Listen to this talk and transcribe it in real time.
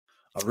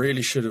I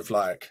really should have,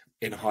 like,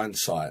 in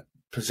hindsight,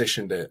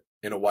 positioned it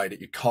in a way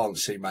that you can't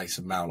see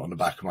Mason Mount on the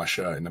back of my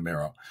shirt in the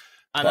mirror.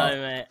 I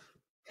know, mate.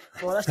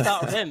 Well, let's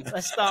start with him.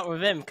 Let's start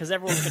with him, because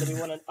everyone's going to be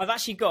wanting... I've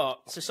actually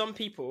got... So some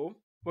people...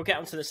 We'll get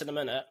onto this in a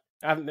minute.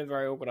 I haven't been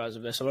very organised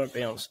with this, I won't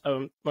be honest. I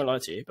won't lie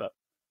to you, but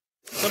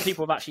some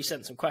people have actually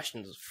sent some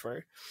questions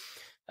through.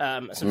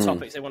 Some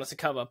topics they wanted to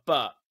cover.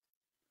 But,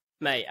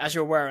 mate, as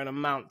you're wearing a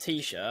Mount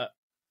T-shirt,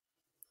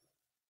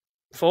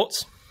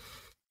 thoughts?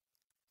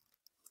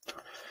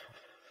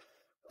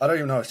 I don't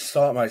even know how to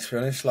start, mate, to be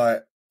honest.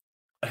 Like,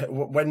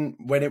 when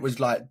it was,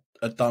 like,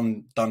 a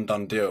done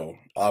deal,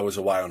 I was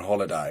away on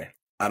holiday,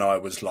 and I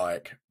was,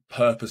 like,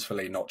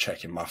 purposefully not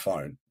checking my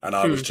phone. And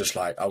I was just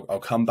like, I'll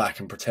come back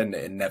and pretend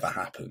that it never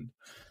happened.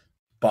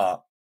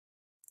 But,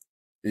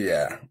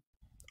 yeah,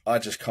 I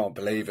just can't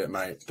believe it,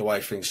 mate, the way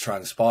things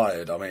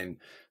transpired. I mean,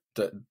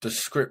 the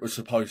script was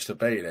supposed to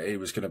be that he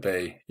was going to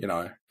be, you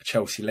know, a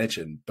Chelsea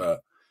legend,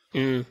 but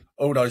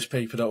all those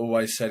people that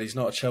always said he's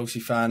not a Chelsea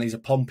fan, he's a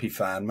Pompey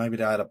fan, maybe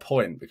they had a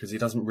point, because he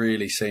doesn't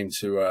really seem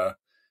to, his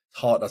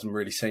heart doesn't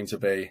really seem to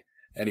be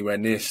anywhere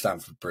near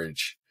Stamford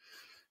Bridge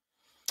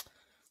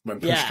when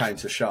push came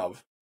to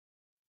shove.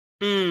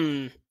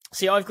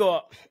 See, I've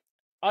got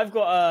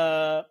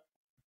a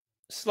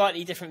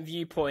slightly different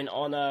viewpoint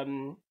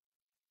on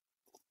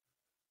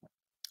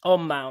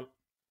Mount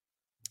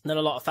than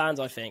a lot of fans,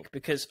 I think,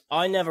 because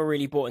I never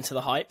really bought into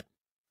the hype.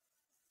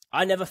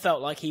 I never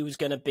felt like he was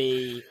going to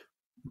be...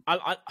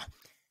 I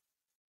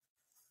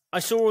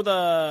saw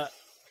the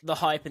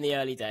hype in the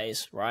early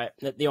days, right?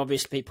 The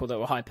obvious people that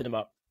were hyping him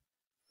up.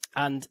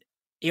 And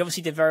he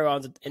obviously did very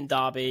well in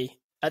Derby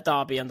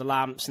under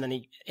Lamps, and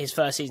then his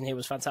first season he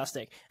was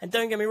fantastic. And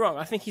don't get me wrong,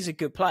 I think he's a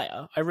good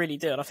player. I really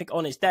do. And I think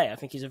on his day, I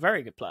think he's a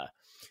very good player.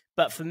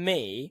 But for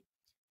me,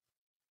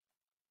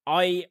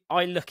 I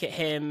look at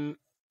him,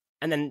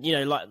 and then, you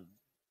know, like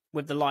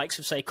with the likes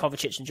of, say,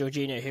 Kovacic and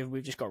Jorginho, who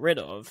we've just got rid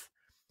of,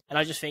 and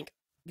I just think,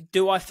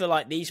 do I feel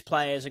like these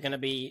players are going to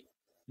be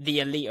the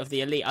elite of the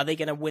elite? Are they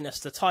going to win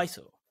us the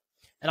title?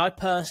 And I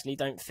personally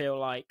don't feel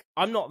like...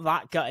 I'm not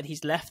that gutted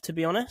he's left, to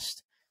be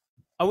honest.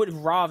 I would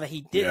rather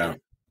he didn't. Yeah.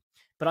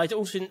 But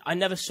I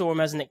never saw him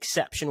as an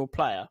exceptional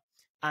player.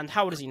 And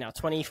how old is he now?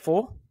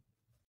 24?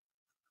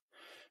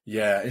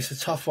 Yeah, it's a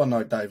tough one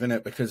though, Dave, isn't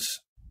it? Because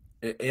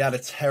he had a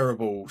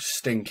terrible,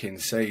 stinking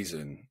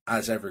season,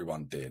 as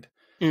everyone did.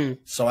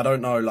 So I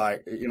don't know,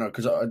 like, you know,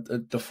 because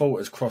the thought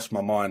has crossed my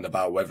mind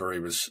about whether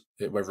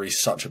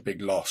he's such a big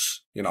loss,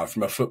 you know,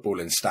 from a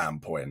footballing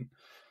standpoint.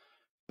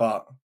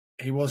 But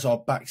he was our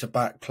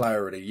back-to-back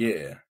player of the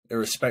year,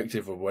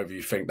 irrespective of whether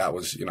you think that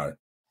was, you know,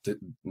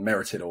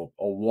 merited or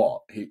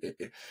what. He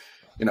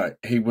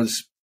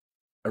was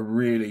a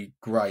really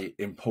great,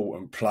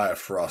 important player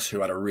for us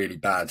who had a really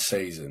bad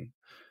season.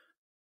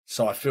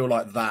 So I feel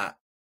like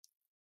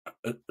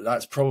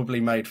that's probably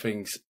made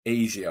things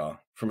easier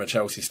from a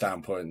Chelsea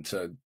standpoint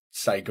to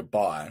say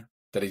goodbye,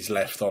 that he's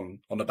left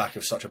on the back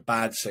of such a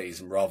bad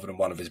season rather than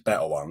one of his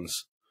better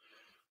ones.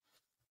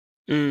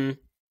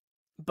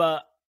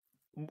 But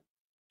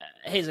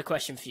here's a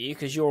question for you,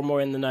 because you're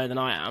more in the know than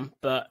I am,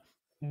 but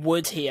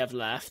would he have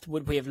left?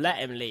 Would we have let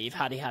him leave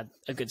had he had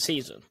a good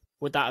season?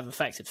 Would that have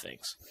affected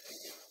things?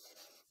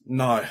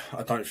 No,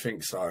 I don't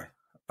think so.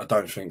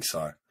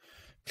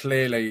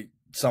 Clearly,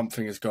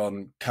 something has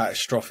gone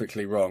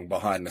catastrophically wrong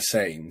behind the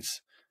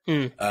scenes.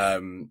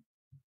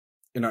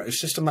 You know,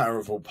 it's just a matter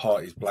of all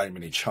parties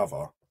blaming each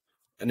other.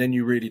 And then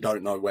you really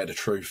don't know where the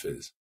truth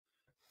is.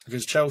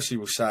 Because Chelsea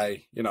will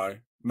say, you know,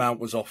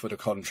 Mount was offered a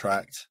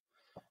contract.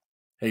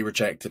 He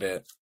rejected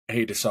it.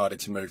 He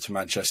decided to move to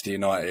Manchester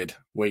United.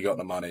 We got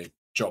the money.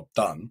 Job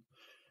done.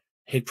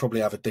 He'd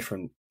probably have a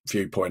different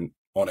viewpoint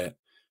on it.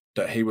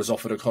 That he was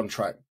offered a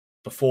contract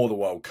before the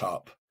World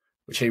Cup,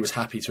 which he was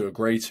happy to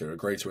agree to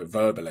it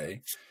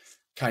verbally,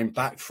 came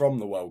back from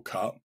the World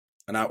Cup,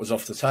 and that was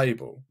off the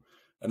table.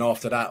 And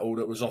after that, all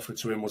that was offered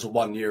to him was a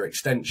 1-year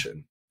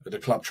extension, with the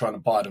club trying to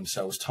buy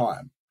themselves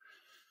time.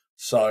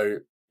 So,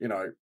 you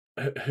know,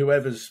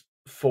 whoever's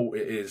fault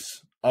it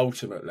is,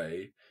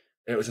 ultimately,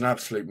 it was an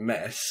absolute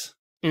mess,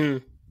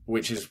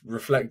 which is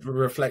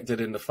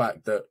reflected in the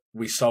fact that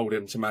we sold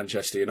him to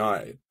Manchester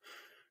United.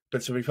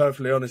 But to be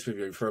perfectly honest with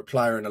you, for a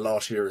player in the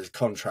last year of his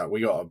contract, we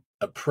got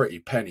a pretty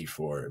penny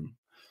for him.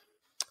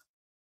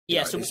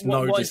 Yeah, you know,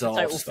 so what is the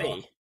total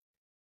fee?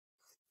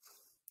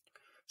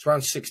 It's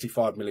around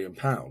 £65 million.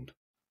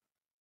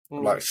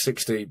 Like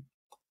 60,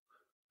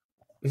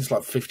 it's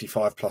like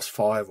 55 plus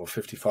 5 or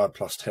 55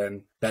 plus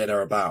 10,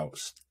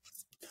 thereabouts.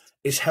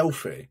 It's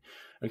healthy.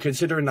 And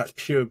considering that's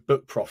pure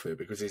book profit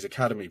because he's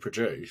academy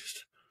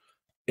produced,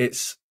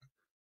 it's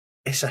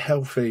a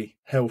healthy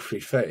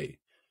fee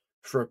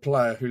for a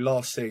player who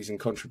last season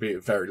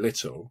contributed very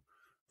little,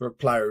 for a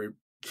player who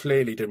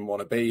clearly didn't want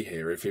to be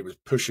here if he was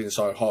pushing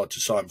so hard to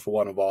sign for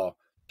one of our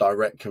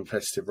direct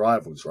competitive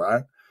rivals,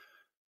 right?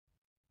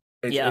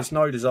 It's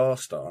no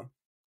disaster.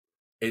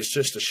 It's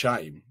just a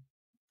shame.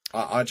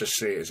 I just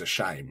see it as a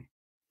shame.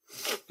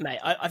 Mate,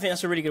 I think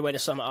that's a really good way to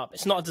sum it up.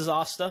 It's not a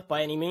disaster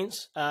by any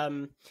means.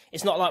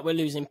 It's not like we're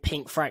losing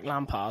pink Frank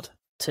Lampard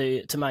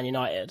to Man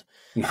United.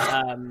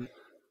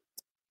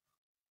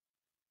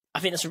 I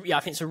think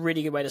it's a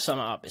really good way to sum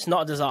it up. It's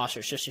not a disaster;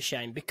 it's just a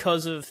shame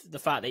because of the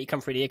fact that he come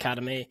through the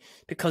academy.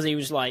 Because he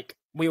was like,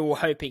 we were all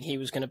hoping he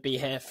was going to be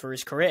here for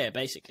his career,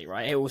 basically,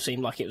 right? It all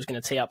seemed like it was going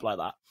to tee up like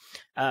that.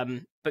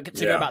 But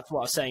to go back to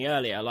what I was saying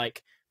earlier,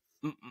 like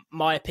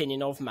my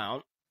opinion of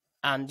Mount,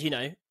 and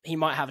he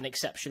might have an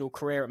exceptional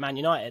career at Man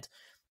United.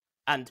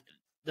 And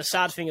the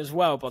sad thing as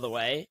well, by the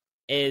way,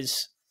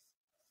 is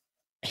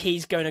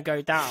he's going to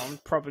go down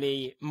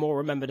probably more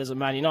remembered as a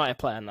Man United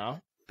player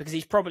now. Because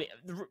he's probably,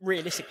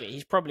 realistically,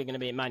 he's probably going to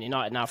be at Man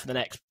United now for the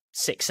next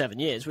 6-7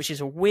 years, which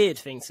is a weird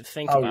thing to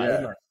think about,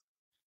 isn't it?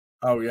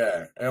 Oh,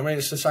 yeah. I mean,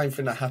 it's the same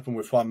thing that happened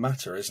with Juan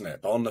Mata, isn't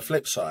it? But on the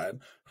flip side,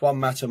 Juan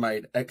Mata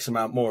made X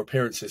amount more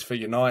appearances for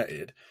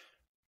United.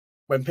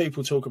 When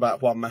people talk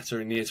about Juan Mata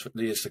in the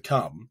years to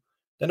come,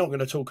 they're not going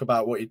to talk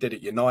about what he did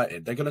at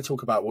United. They're going to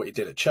talk about what he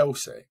did at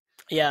Chelsea.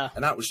 Yeah.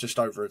 And that was just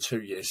over a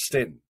 2-year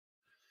stint.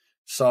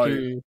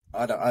 So,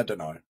 I don't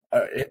know.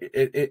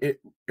 It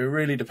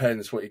really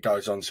depends what he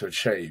goes on to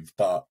achieve.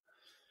 But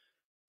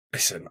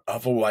listen,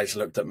 I've always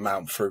looked at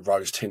Mount through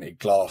rose-tinted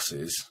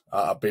glasses.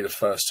 I'll be the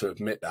first to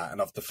admit that.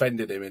 And I've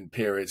defended him in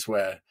periods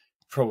where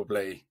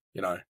probably,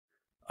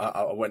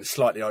 I went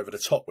slightly over the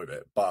top with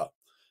it. But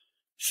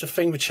it's the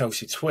thing with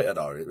Chelsea Twitter,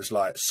 though. It was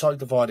like so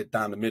divided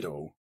down the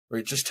middle where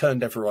it just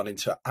turned everyone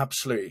into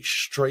absolute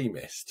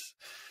extremists.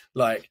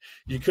 Like,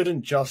 you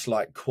couldn't just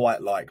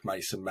quite like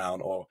Mason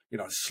Mount or,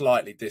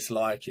 slightly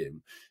dislike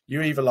him.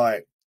 You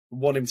either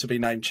want him to be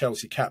named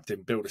Chelsea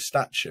captain, build a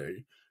statue,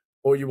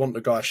 or you want the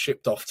guy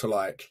shipped off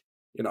to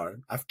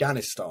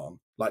Afghanistan.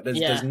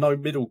 There's no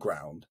middle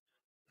ground.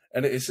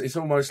 And it's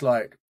almost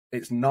like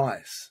it's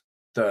nice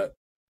that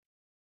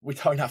we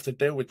don't have to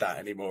deal with that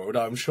anymore.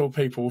 Although I'm sure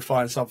people will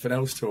find something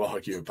else to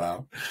argue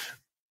about.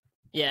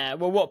 Yeah,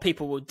 well, what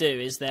people will do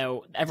is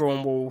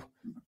everyone will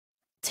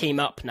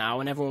team up now,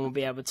 and everyone will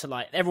be able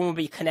to everyone will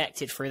be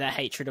connected through their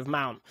hatred of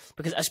Mount,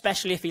 because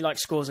especially if he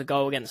scores a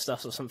goal against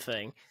us or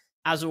something,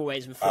 as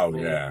always in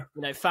football,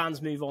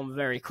 fans move on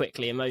very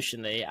quickly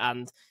emotionally,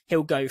 and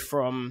he'll go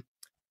from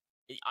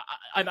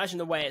I imagine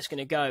the way it's going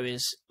to go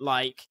is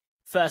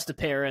first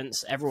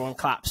appearance, everyone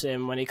claps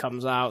him when he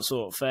comes out,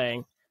 sort of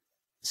thing.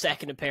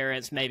 Second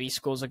appearance, maybe he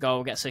scores a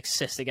goal, gets an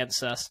assist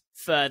against us.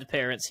 Third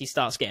appearance, he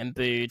starts getting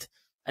booed,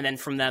 and then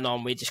from then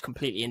on we're just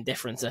completely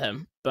indifferent to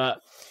him.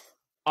 But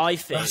I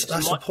think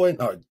that's the point,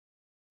 though.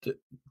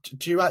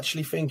 Do you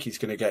actually think he's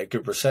going to get a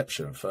good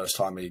reception first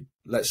time he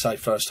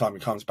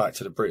comes back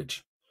to the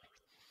Bridge?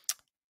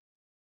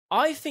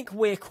 I think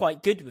we're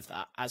quite good with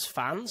that as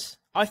fans.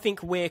 I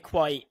think we're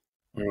quite.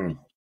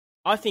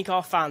 I think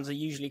our fans are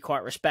usually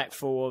quite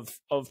respectful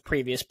of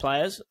previous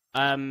players.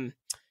 The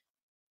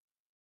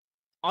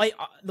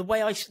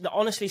way I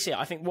honestly see it,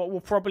 I think what will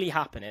probably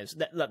happen is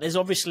that there's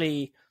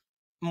obviously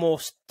more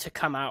to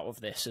come out of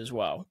this as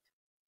well,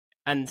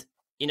 and.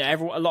 A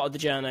lot of the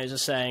journos are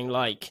saying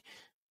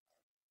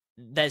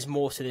there's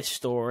more to this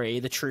story.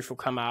 The truth will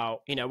come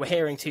out. We're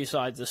hearing two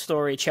sides of the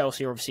story.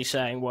 Chelsea are obviously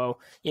saying, well,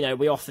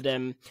 we offered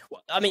him.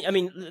 I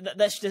mean,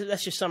 let's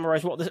just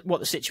summarize what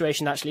the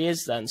situation actually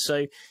is then.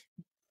 So,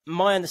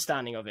 my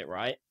understanding of it,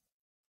 right,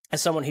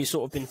 as someone who's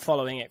sort of been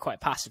following it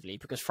quite passively,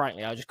 because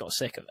frankly, I just got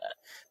sick of it.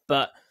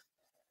 But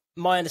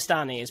my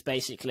understanding is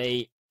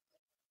basically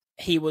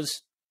he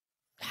was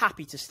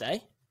happy to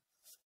stay.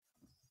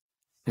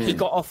 He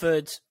got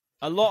offered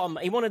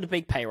he wanted a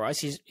big pay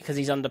rise because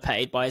he's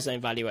underpaid by his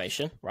own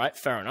valuation, right?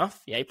 Fair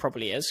enough. Yeah, he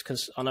probably is,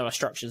 because I know our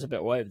structure's a bit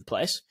all over the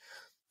place.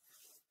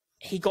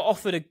 He got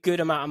offered a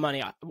good amount of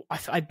money.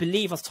 I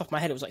believe off the top of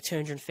my head, it was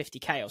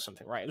 250k or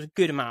something, right? It was a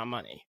good amount of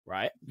money,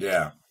 right?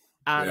 Yeah.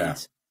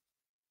 And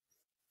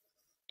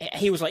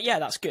he was like, yeah,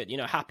 that's good,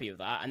 happy with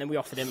that. And then we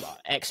offered him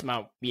X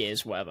amount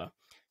years, whatever.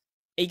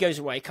 He goes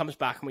away, comes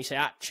back, and we say,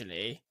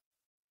 actually,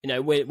 we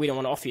don't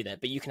want to offer you that,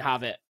 but you can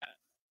have it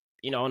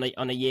on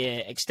a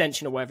year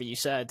extension or whatever you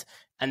said,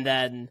 and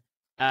then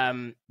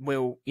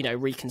we'll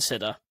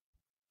reconsider.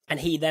 And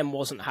he then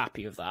wasn't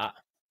happy with that.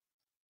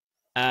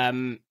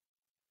 And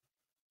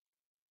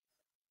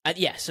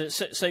yeah, so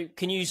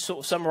can you sort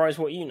of summarize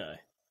what you know?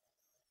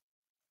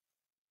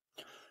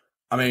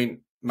 I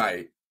mean,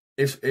 mate,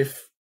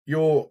 if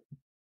you're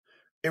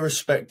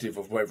irrespective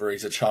of whether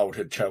he's a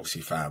childhood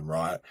Chelsea fan,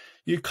 right?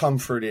 You come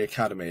through the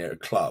academy at a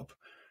club,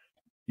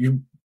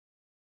 you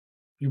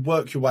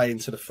work your way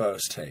into the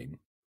first team.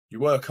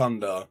 You work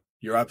under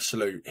your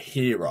absolute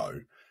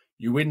hero.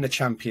 You win the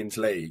Champions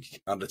League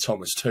under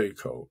Thomas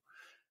Tuchel,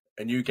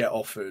 and you get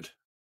offered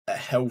a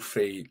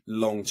healthy,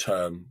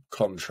 long-term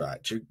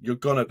contract. You're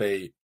going to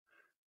be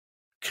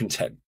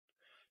content.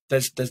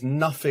 There's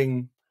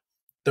nothing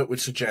that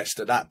would suggest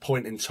at that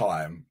point in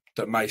time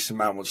that Mason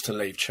Mount wants to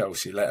leave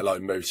Chelsea, let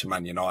alone move to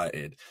Man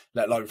United,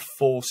 let alone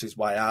force his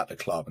way out of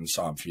the club and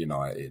sign for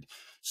United.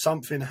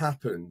 Something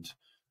happened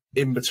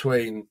in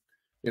between,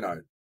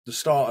 the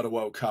start of the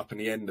World Cup and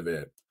the end of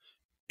it,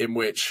 in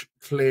which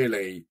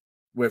clearly,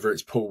 whether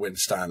it's Paul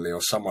Winstanley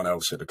or someone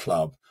else at the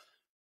club,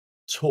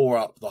 tore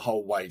up the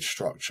whole wage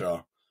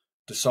structure,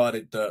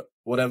 decided that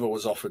whatever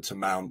was offered to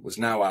Mount was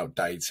now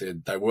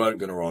outdated. They weren't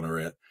going to honour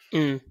it.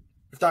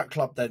 If that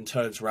club then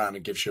turns around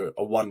and gives you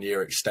a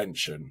 1-year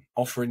extension,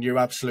 offering you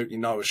absolutely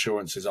no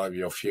assurances over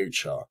your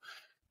future,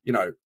 you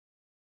know,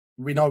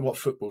 we know what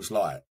football's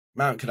like.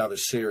 Mount could have a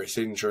serious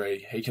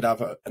injury. He could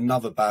have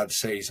another bad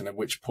season, at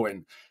which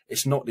point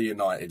it's not the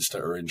Uniteds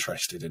that are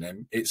interested in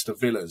him. It's the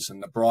Villas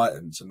and the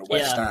Brightons and the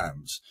West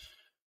Hams.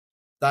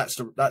 That's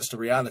the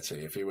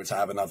reality if he were to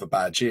have another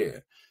bad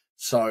year.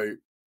 So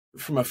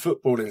from a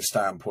footballing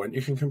standpoint,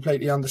 you can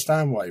completely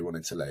understand why he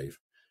wanted to leave.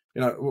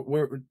 You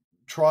know,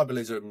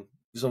 tribalism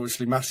is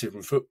obviously massive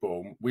in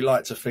football. We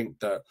like to think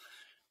that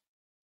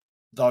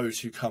those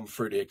who come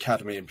through the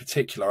academy in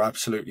particular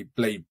absolutely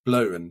bleed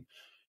blue and,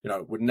 you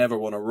know, would never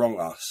want to wrong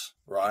us,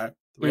 right?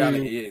 The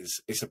reality is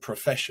it's a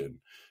profession.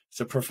 It's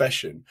a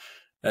profession.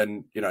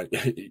 And, you know,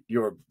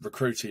 you're a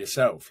recruiter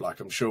yourself. Like,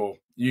 I'm sure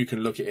you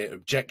can look at it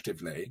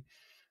objectively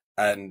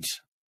and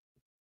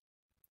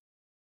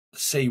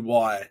see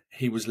why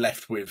he was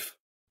left with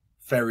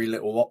very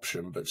little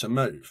option but to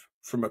move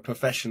from a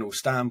professional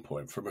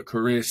standpoint, from a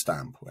career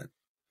standpoint.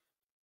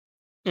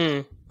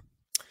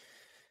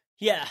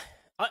 Yeah.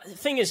 The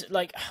thing is,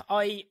 like,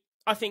 I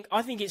think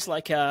it's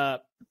like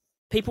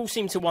people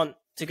seem to want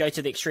to go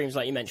to the extremes,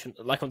 like you mentioned,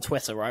 like on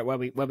Twitter, right, where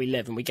we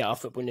live and we get our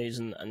football news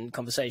and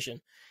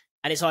conversation,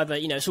 and it's either,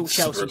 you know, it's all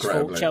Chelsea's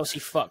fault, Chelsea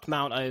fucked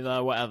Mount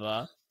over,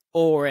 whatever,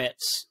 or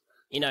it's,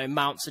 you know,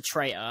 Mount's a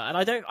traitor, and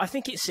I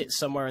think it sits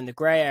somewhere in the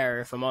grey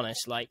area, if I'm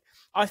honest. Like,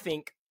 I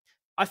think,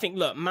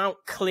 look, Mount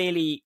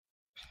clearly,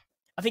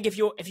 I think if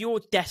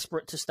you're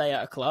desperate to stay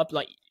at a club,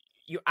 like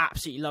you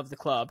absolutely love the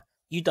club,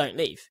 you don't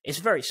leave. It's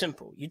very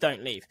simple. You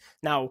don't leave.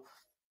 Now,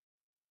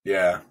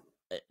 yeah,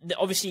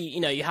 obviously, you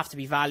know, you have to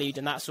be valued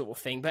and that sort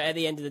of thing. But at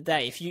the end of the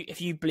day,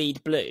 if you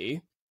bleed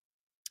blue,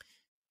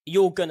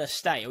 you're gonna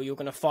stay, or you're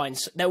gonna find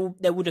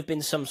there would have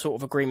been some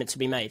sort of agreement to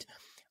be made.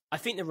 I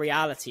think the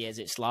reality is,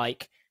 it's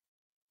like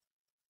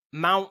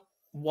Mount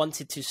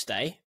wanted to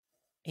stay.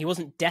 He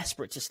wasn't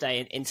desperate to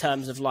stay in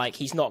terms of, like,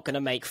 he's not going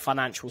to make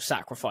financial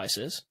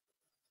sacrifices,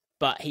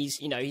 but he's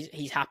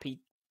happy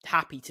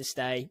to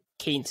stay,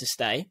 keen to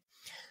stay.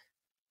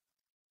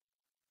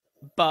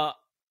 But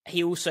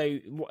he also,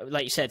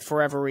 like you said, for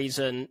whatever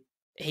reason,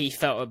 he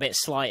felt a bit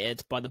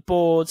slighted by the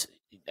board.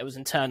 There was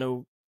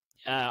internal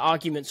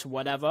arguments or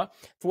whatever.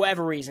 For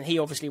whatever reason, he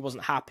obviously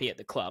wasn't happy at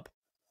the club.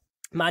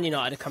 Man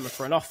United are coming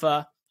for an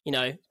offer, you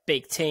know,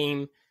 big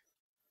team.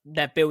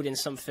 They're building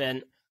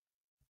something.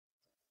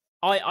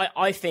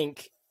 I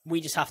think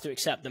we just have to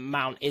accept that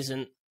Mount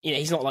isn't, you know,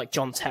 he's not like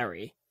John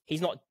Terry.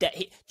 He's not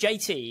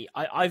JT.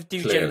 I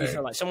do generally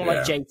feel like someone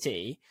like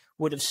JT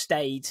would have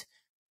stayed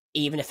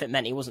even if it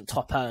meant he wasn't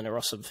top earner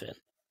or something,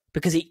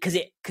 because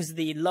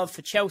the love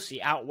for Chelsea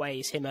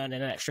outweighs him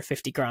earning an extra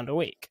 50 grand a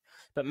week.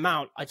 But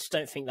Mount, I just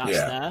don't think that's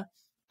there.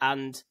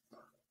 And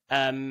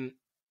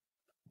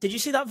did you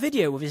see that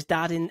video with his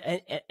dad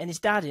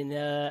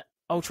in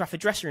Old Trafford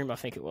dressing room? I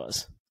think it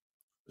was.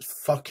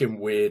 It's fucking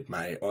weird,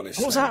 mate.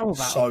 Honestly, what's that all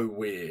about? So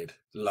weird.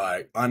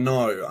 Like, I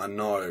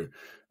know,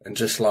 and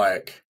just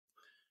like,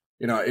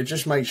 you know, it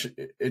just makes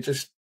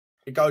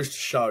it goes to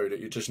show that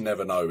you just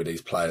never know with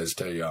these players,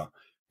 do you?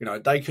 You know,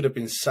 they could have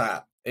been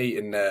sat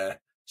eating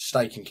their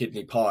steak and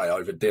kidney pie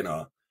over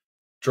dinner,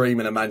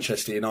 dreaming of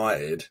Manchester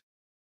United,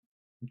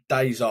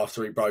 days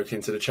after he broke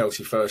into the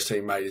Chelsea first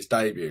team, made his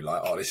debut.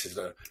 Like, oh, this is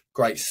a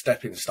great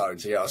stepping stone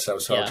to get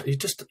ourselves. Yeah. You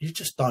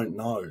just don't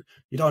know.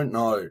 You don't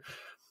know.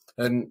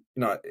 And,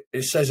 you know,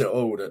 it says it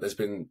all that there's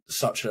been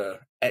such a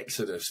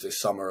exodus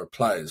this summer of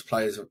players.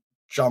 Players have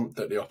jumped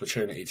at the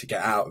opportunity to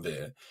get out of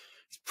here.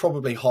 It's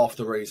probably half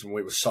the reason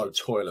we were so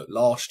toilet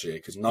last year,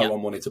 because no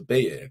one wanted to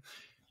be here.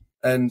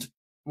 And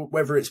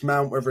whether it's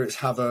Mount, whether it's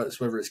Havertz,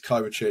 whether it's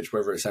Kovacic,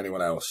 whether it's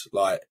anyone else,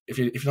 like, if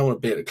you don't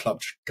want to be at the club,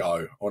 just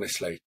go.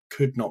 Honestly,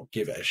 could not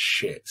give it a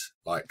shit.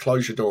 Like,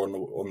 close your door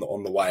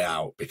on the way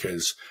out,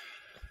 because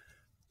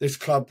this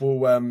club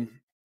will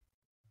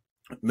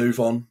move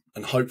on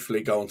and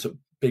hopefully go on to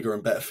bigger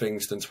and better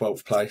things than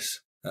 12th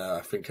place.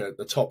 I think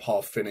the top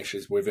half finish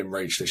is within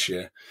reach this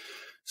year.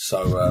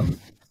 So,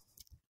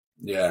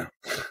 yeah.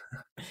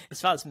 It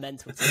sounds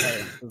mental to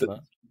say,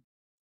 doesn't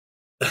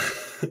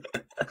it?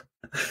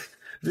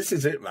 This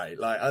is it, mate.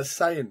 Like, I was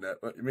saying that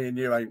me and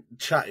you ain't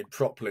chatted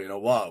properly in a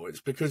while.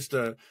 It's because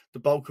the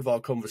bulk of our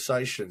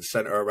conversations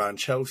centre around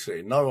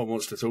Chelsea. No one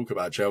wants to talk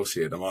about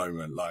Chelsea at the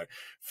moment. Like,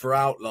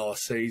 throughout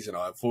last season,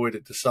 I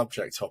avoided the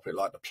subject topic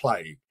like the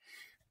plague.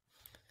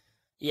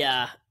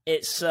 Yeah,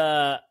 it's...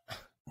 So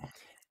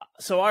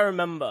I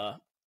remember...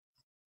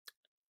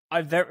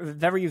 I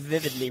very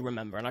vividly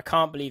remember, and I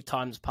can't believe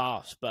time's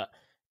passed, but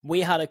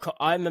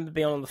I remember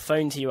being on the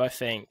phone to you, I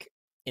think,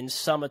 in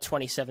summer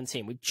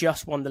 2017. We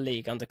just won the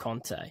league under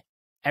Conte.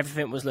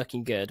 Everything was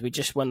looking good. We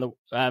just won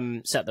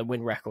set the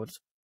win record.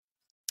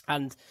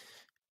 And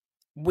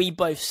we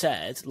both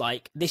said,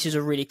 like, this is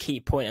a really key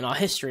point in our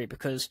history,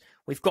 because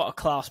we've got a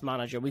class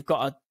manager, we've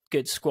got a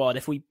good squad.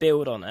 If we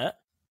build on it,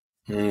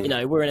 you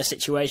know, we're in a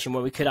situation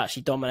where we could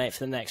actually dominate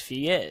for the next few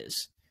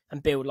years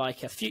and build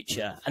like a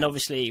future. And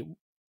obviously,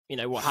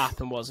 what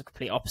happened was the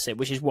complete opposite,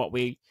 which is what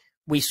we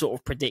sort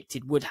of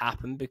predicted would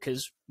happen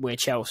because we're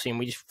Chelsea and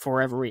we just, for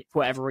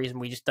whatever reason,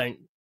 we just don't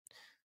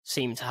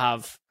seem to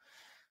have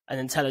an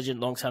intelligent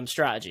long-term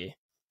strategy.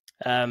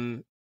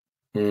 But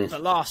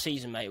last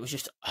season, mate, it was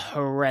just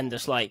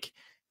horrendous. Like,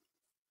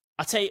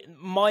 I tell you,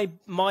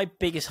 my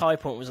biggest high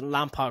point was when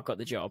Lampard got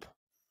the job.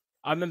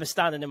 I remember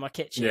standing in my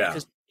kitchen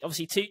because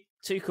obviously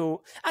Tuchel.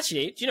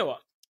 Actually, do you know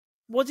what?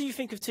 What do you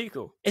think of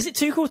Tuchel? Is it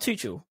Tuchel or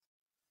Tuchel?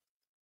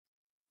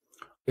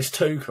 It's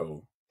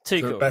Tuchel.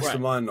 To the best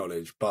of my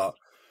knowledge, but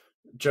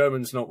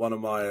German's not one of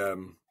my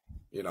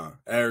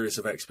areas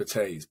of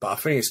expertise. But I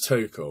think it's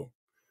Tuchel.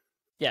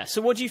 Yeah.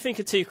 So, what do you think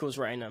of Tuchel's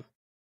reign then?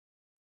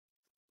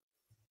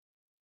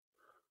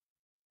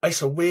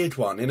 It's a weird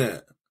one, isn't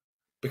it?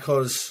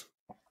 Because,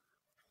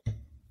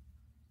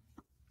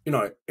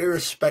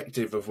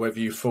 irrespective of whether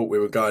you thought we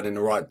were going in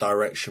the right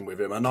direction with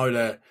him, I know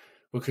there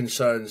were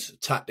concerns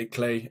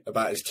tactically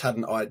about his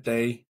talent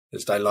ID,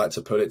 as they like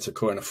to put it, to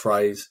coin a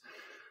phrase.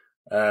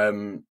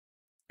 And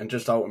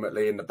just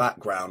ultimately in the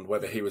background,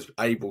 whether he was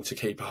able to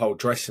keep a whole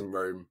dressing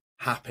room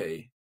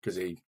happy, because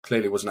he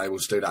clearly wasn't able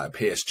to do that at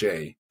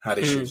PSG, had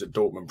issues at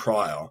Dortmund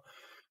prior.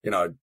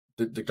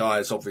 The guy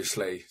is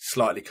obviously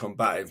slightly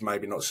combative,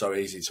 maybe not so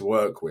easy to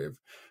work with.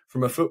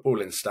 From a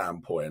footballing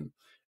standpoint,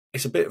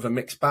 it's a bit of a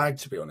mixed bag,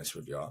 to be honest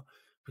with you,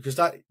 because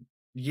that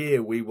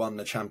year we won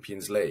the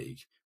Champions League,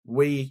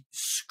 we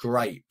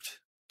scraped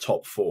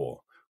top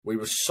 4. We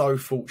were so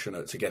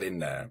fortunate to get in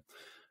there.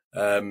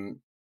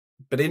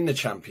 But in the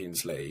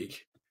Champions League,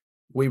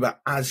 we were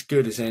as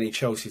good as any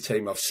Chelsea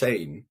team I've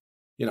seen,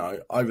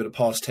 over the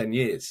past 10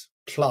 years,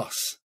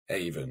 plus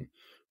even.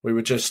 We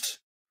were just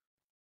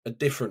a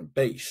different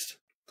beast.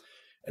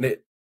 And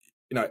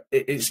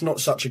it's not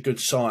such a good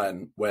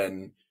sign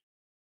when,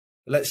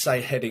 let's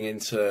say, heading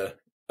into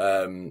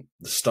the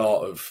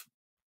start of,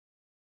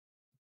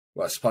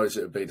 I suppose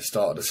it would be the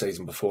start of the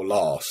season before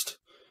last,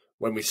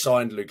 when we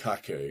signed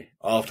Lukaku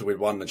after we'd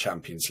won the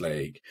Champions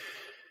League.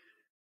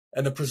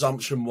 And the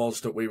presumption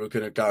was that we were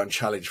going to go and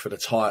challenge for the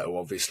title.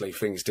 Obviously,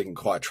 things didn't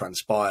quite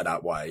transpire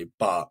that way,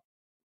 but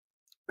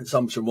the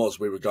assumption was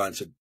we were going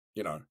to,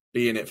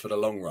 be in it for the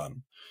long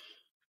run.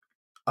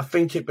 I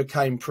think it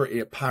became pretty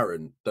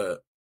apparent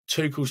that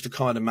Tuchel's the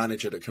kind of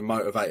manager that can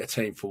motivate a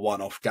team for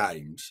one-off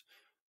games,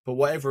 but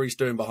whatever he's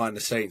doing behind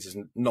the scenes is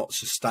not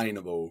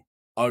sustainable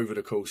over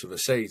the course of a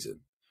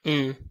season.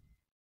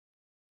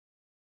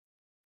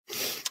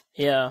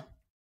 Yeah.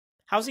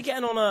 How's he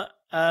getting on at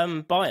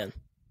Bayern?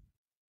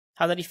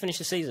 How did he finish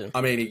the season?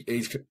 I mean,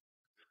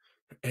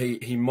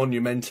 he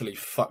monumentally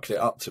fucked it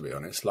up, to be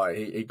honest. Like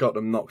he got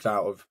them knocked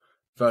out of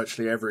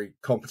virtually every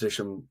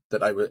competition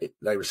that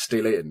they were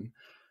still in.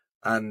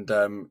 And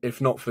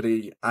if not for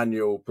the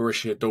annual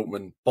Borussia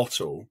Dortmund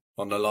bottle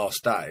on the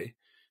last day,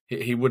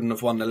 he wouldn't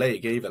have won the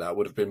league either. That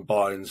would have been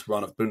Bayern's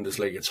run of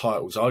Bundesliga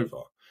titles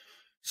over.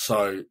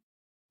 So,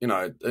 he's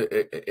not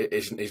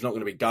going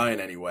to be going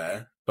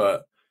anywhere.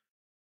 But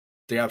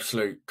the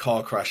absolute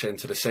car crash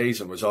into the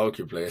season was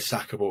arguably a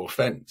sackable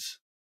offence.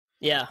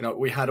 Yeah.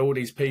 We had all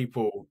these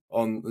people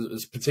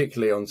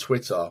particularly on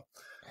Twitter,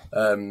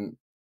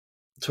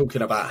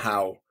 talking about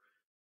how,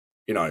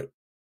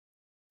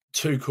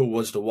 Tuchel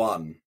was the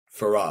one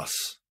for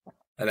us,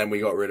 and then we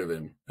got rid of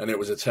him, and it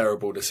was a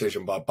terrible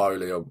decision by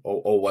Bowley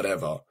or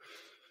whatever.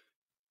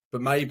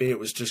 But maybe it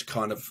was just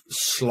kind of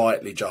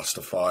slightly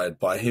justified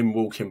by him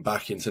walking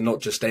back into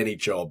not just any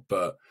job,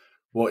 but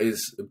what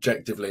is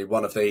objectively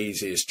one of the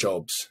easiest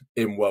jobs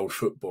in world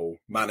football,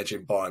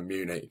 managing Bayern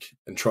Munich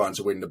and trying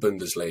to win the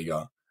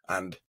Bundesliga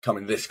and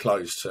coming this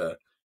close to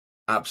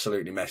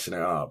absolutely messing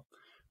it up.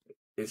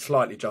 It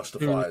slightly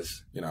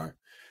justifies,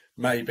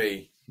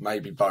 maybe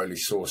Bowley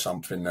saw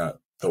something that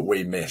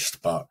we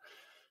missed. But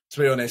to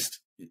be honest,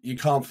 you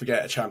can't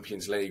forget a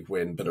Champions League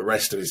win, but the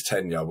rest of his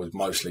tenure was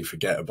mostly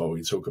forgettable.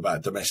 You talk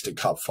about domestic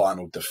cup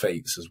final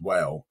defeats as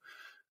well.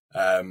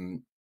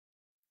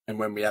 And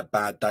when we had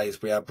bad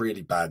days, we had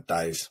really bad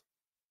days.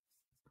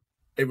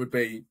 It would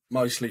be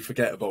mostly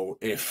forgettable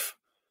if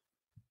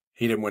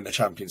he didn't win the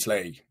Champions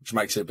League, which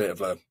makes it a bit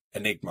of an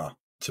enigma,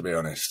 to be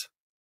honest.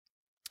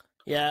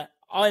 Yeah,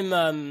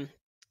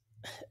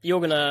 you're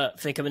going to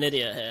think I'm an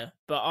idiot here,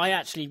 but I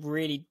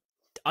actually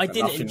I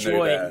didn't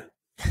enjoy...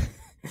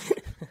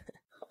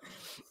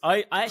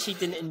 I actually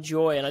didn't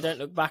enjoy, and I don't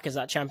look back as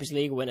that Champions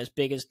League win as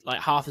big as,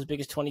 half as big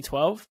as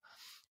 2012.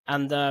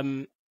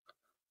 And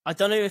I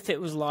don't know if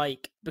it was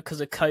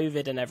because of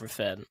COVID and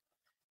everything,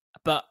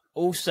 but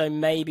also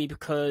maybe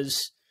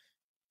because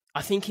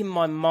I think in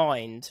my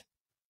mind,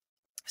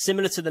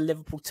 similar to the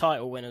Liverpool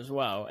title win as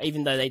well,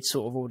 even though they'd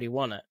sort of already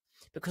won it,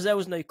 because there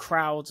was no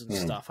crowds and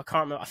stuff. I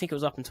can't remember. I think it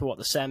was up until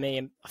the semi,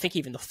 and I think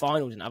even the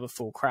final didn't have a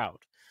full crowd.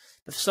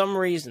 But for some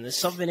reason, there's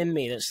something in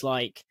me that's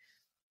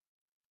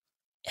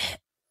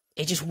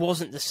it just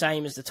wasn't the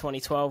same as the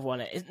 2012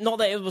 one. Not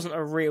that it wasn't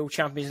a real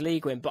Champions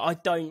League win, but I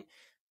don't.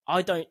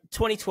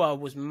 2012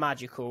 was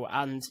magical,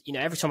 and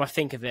every time I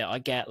think of it, I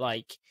get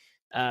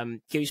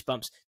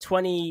goosebumps.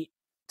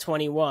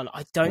 2021,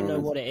 I don't know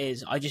what it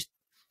is.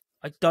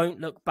 I don't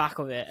look back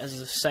on it as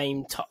the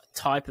same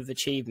type of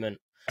achievement.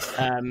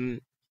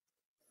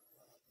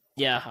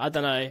 Yeah, I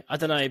don't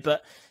know.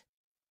 But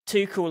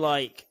Tuchel,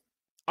 like,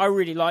 I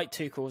really like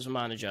Tuchel as a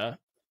manager.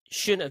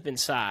 Shouldn't have been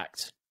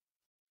sacked.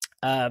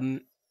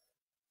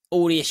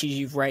 All the issues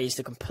you've raised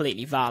are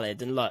completely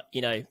valid. And look,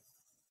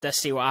 let's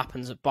see what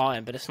happens at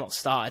Bayern, but it's not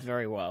started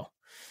very well.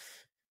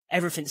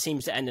 Everything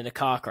seems to end in a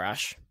car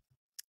crash.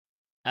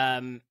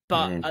 But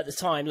at the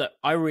time, look,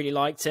 I really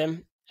liked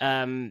him.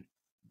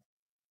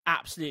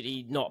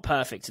 Absolutely not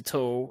perfect at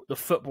all. The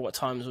football at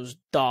times was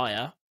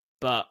dire,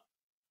 but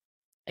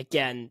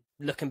again,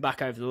 looking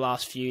back over the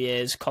last few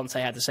years, Conte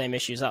had the same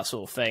issues, that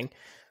sort of thing.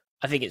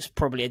 I think it's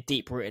probably a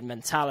deep-rooted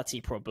mentality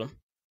problem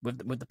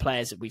with the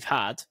players that we've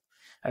had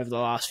over the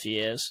last few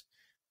years.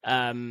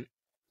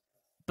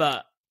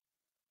 But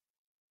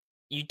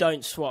you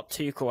don't swap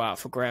Tuchel out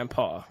for Graham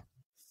Potter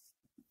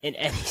in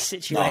any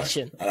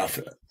situation. No.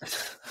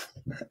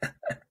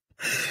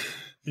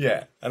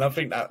 Yeah, and I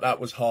think that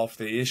was half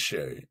the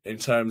issue in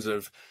terms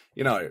of,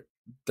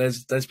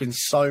 there's been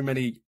so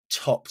many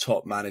top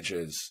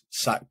managers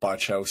sacked by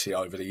Chelsea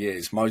over the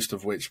years, most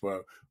of which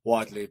were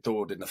widely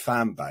adored in the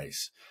fan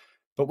base.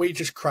 But we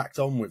just cracked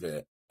on with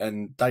it,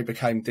 and they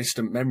became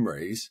distant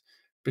memories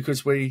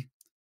because we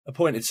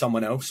appointed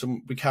someone else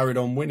and we carried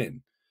on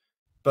winning.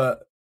 But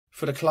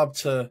for the club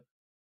to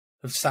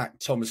have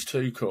sacked Thomas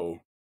Tuchel,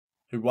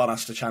 who won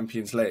us the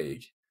Champions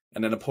League,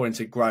 and then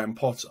appointed Graham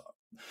Potter,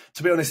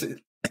 to be honest,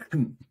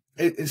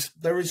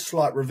 there is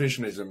slight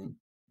revisionism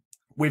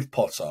with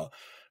Potter,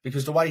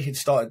 because the way he'd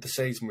started the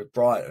season with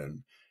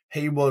Brighton,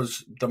 he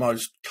was the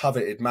most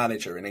coveted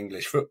manager in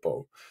English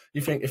football.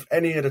 You think if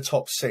any of the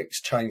top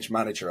 6 changed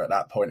manager at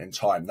that point in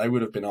time, they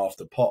would have been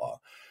after Potter.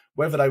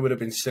 Whether they would have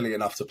been silly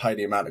enough to pay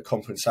the amount of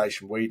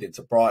compensation we did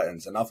to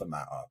Brighton's another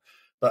matter.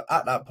 But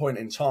at that point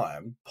in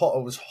time,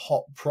 Potter was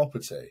hot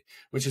property,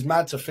 which is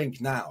mad to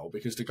think now,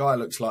 because the guy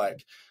looks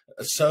like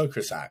a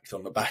circus act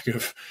on the back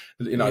of,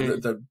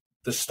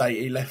 the state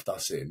he left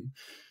us in.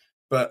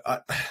 But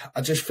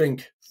I just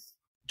think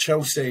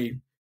Chelsea,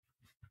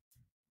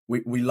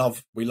 we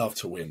love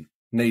to win,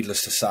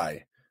 needless to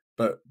say.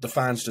 But the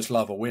fans just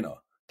love a winner.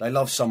 They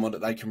love someone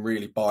that they can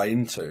really buy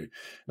into. And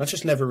I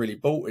just never really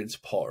bought into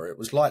Potter. It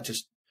was like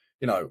just,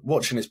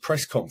 watching his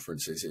press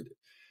conferences.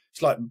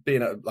 It's like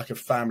being at like a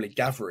family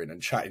gathering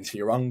and chatting to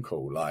your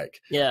uncle.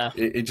 Like, yeah,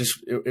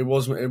 it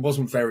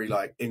wasn't very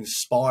like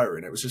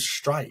inspiring. It was just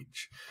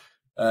strange.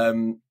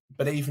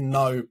 But even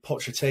though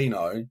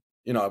Pochettino,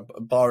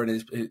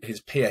 barring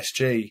his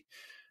PSG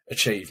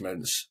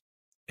achievements,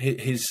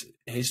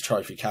 his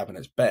trophy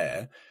cabinet's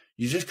bare,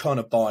 you just kind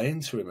of buy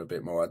into him a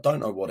bit more. I don't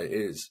know what it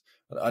is.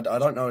 I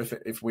don't know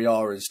if we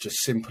are as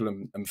just simple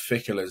and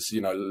fickle as,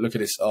 look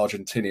at this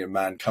Argentinian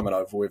man coming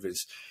over with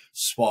his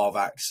suave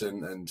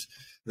accent and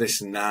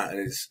this and that, and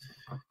his,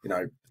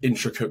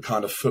 intricate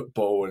kind of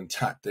football and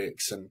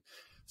tactics, and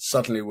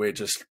suddenly we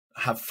just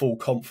have full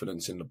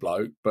confidence in the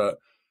bloke, but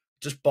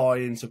just buy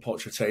into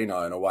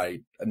Pochettino in a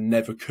way I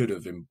never could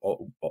have,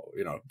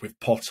 with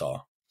Potter.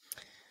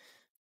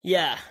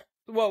 Yeah.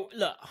 Well,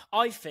 look,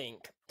 I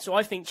think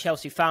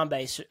Chelsea fan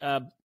base,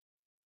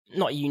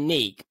 not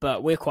unique,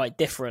 but we're quite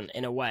different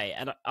in a way.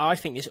 And I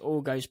think this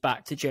all goes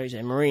back to Jose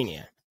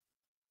Mourinho,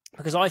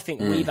 because I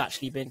think we've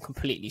actually been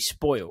completely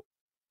spoiled,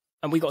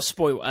 and we got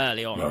spoiled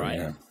early on, right?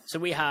 Yeah. So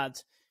we had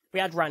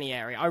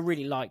Ranieri. I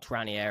really liked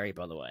Ranieri,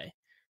 by the way.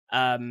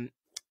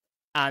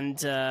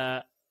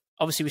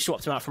 Obviously we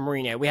swapped him out for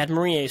Mourinho. We had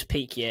Mourinho's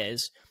peak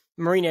years.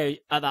 Mourinho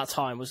at that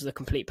time was the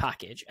complete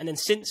package. And then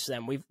since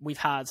then, we've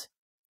had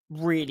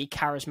really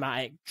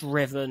charismatic,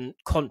 driven,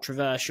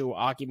 controversial,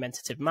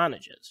 argumentative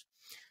managers.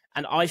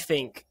 And I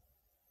think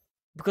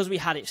because we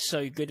had it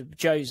so good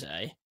with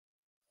Jose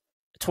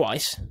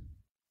twice,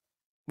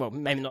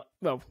 maybe not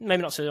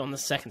so on the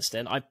second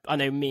stint. I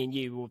know me and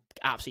you were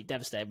absolutely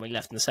devastated when we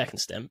left in the second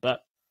stint,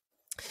 but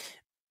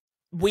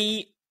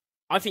I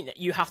think that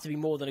you have to be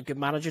more than a good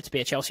manager to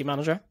be a Chelsea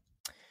manager.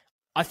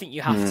 I think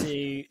you have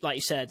to, like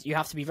you said, you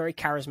have to be very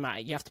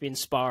charismatic. You have to be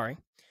inspiring.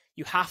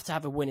 You have to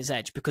have a winner's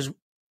edge, because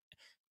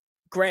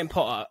Graham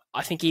Potter,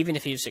 I think even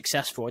if he was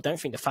successful, I don't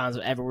think the fans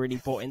have ever really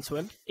bought into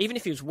him. Even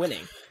if he was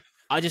winning,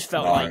 I just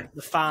felt like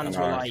the fans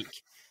were like,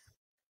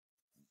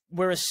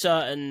 we're a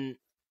certain,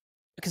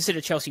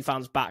 consider Chelsea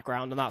fans'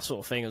 background and that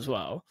sort of thing as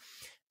well.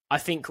 I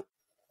think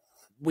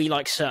we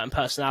like certain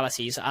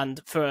personalities,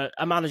 and for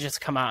a manager to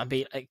come out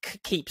and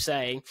keep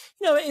saying,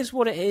 it is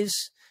what it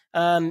is.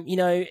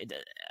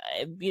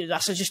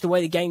 That's just the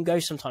way the game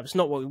goes sometimes. It's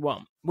not what we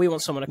want. We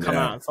want someone to come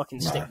out and fucking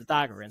stick the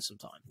dagger in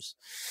sometimes.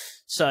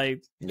 So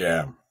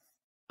yeah,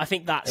 I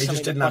think that's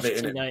something that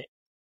Pochettino.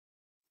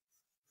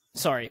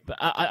 Sorry, but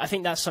I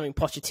think that's something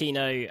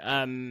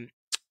Pochettino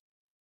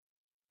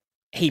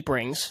he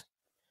brings,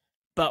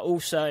 but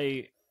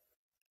also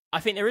I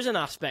think there is an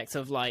aspect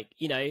of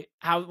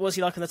how was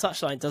he like on the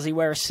touchline? Does he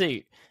wear a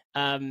suit?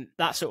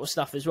 That sort of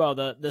stuff as well.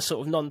 The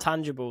sort of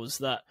non-tangibles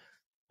that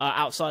are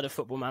outside of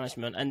football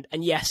management.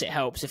 And yes, it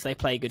helps if they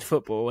play good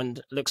football. And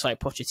it looks like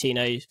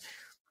Pochettino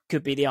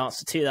could be the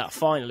answer to that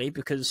finally,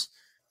 because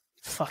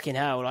fucking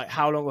hell, like,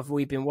 how long have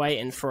we been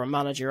waiting for a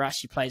manager who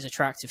actually plays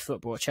attractive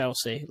football at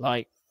Chelsea?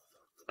 Like,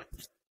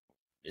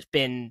 it's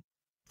been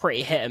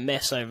pretty hit and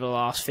miss over the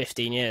last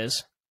 15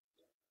 years.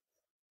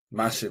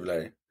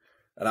 Massively.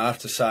 And I have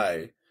to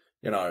say,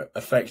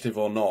 effective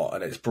or not,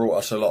 and it's brought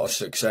us a lot of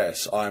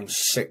success. I'm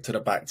sick to the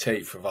back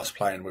teeth of us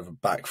playing with a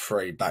back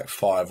three, back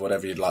five,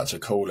 whatever you'd like to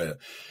call it.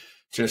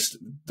 Just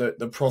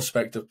the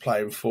prospect of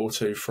playing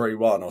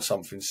 4-2-3-1 or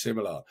something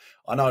similar.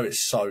 I know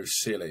it's so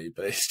silly,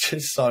 but it's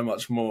just so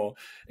much more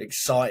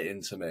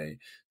exciting to me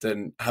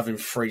than having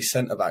three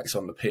centre-backs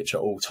on the pitch at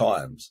all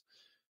times.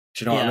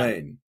 Do you know what I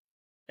mean?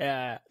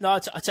 Yeah. No, I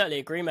totally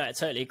agree, mate. I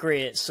totally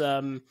agree. It's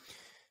I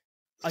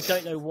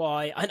don't know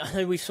why. I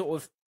know we've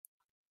sort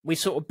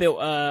of built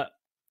a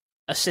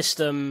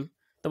system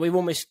that we've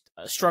almost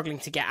struggling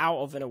to get out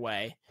of in a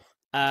way.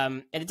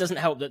 And it doesn't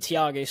help that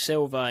Thiago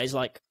Silva is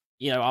like,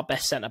 our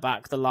best centre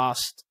back. The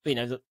last, how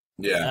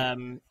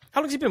long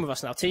has he been with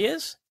us now? 2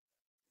 years.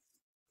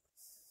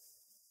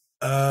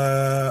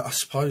 I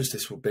suppose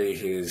this will be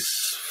his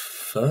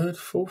third,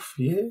 fourth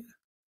year.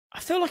 I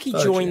feel like he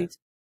joined. Year.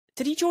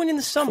 Did he join in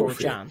the summer of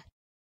Jan? Year.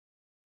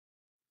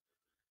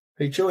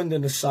 He joined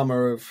in the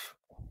summer of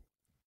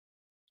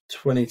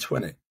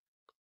 2020.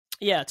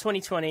 Yeah,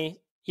 2020.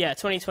 Yeah,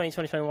 2020,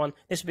 2021.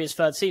 This would be his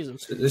third season.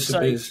 This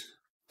would be his...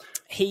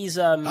 He's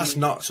That's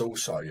nuts.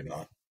 Also,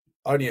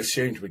 I only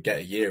assumed we'd get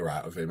a year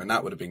out of him, and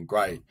that would have been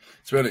great.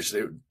 To be honest,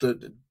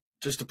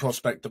 just the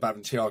prospect of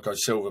having Thiago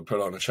Silva put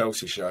on a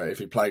Chelsea shirt, if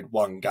he played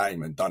one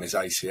game and done his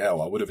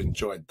ACL, I would have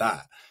enjoyed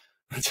that.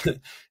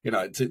 to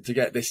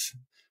get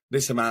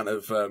this amount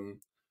of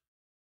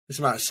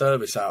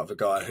service out of a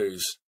guy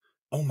who's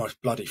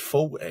almost bloody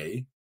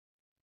 40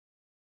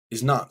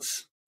 is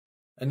nuts.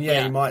 And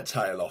he might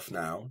tail off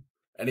now,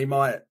 and he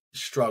might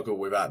struggle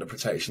without the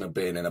protection of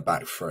being in a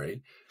back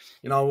three.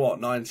 You know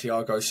what? Knowing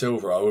Thiago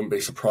Silva, I wouldn't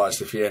be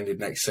surprised if he ended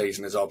next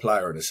season as our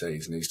player of the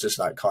season. He's just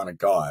that kind of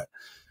guy.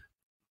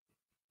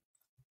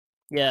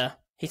 Yeah,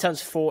 he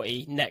turns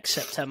 40 next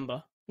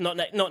September. Not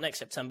next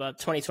September,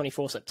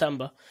 2024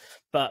 September.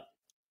 But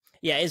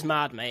yeah, it is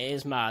mad, mate. It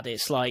is mad.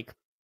 It's like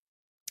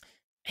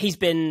he's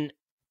been.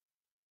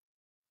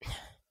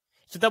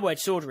 It's a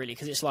double-edged sword, really,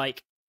 because it's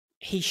like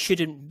he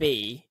shouldn't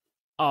be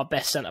our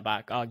best centre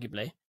back,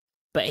 arguably,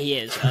 but he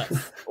is at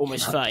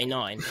almost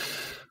 39,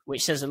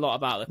 which says a lot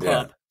about the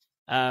club.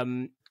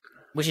 Yeah.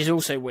 Which is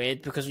also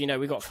weird because we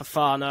got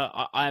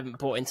Fofana. I haven't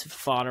bought into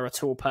Fofana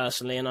at all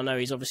personally, and I know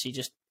he's obviously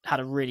just had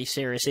a really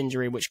serious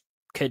injury, which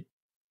could,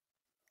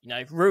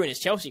 ruin his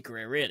Chelsea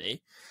career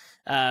really.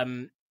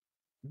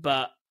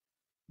 But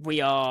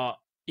we are,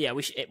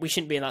 we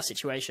shouldn't be in that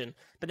situation.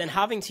 But then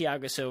having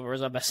Thiago Silva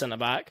as our best centre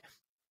back,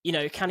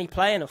 can he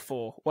play in a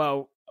 4?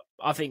 Well,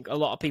 I think a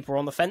lot of people are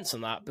on the fence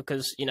on that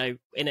because in a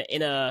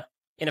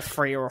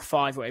 3 or a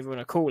 5, whatever you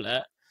want to call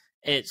it,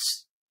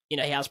 it's he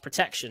has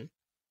protection.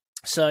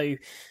 So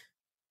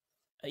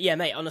yeah,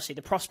 mate, honestly,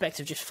 the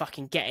prospect of just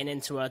fucking getting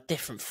into a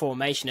different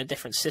formation, a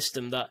different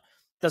system that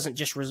doesn't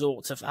just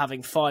resort to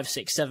having 5,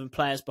 6, 7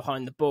 players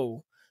behind the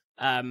ball.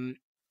 Do you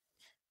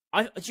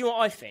know what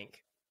I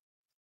think?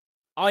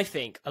 I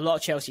think a lot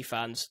of Chelsea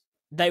fans,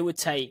 they would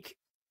take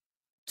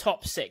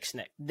top 6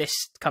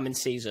 this coming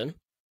season.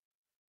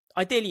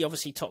 Ideally,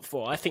 obviously, top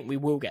 4. I think we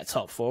will get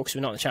top 4 because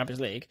we're not in the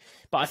Champions League.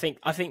 But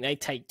I think they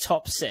take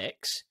top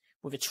 6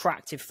 with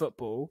attractive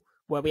football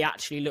where we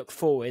actually look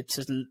forward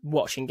to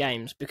watching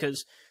games.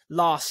 Because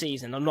last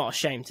season, I'm not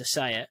ashamed to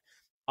say it,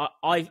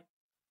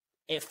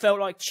 it felt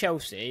like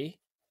Chelsea.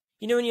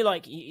 When you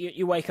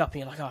you wake up and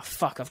you're like, oh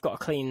fuck, I've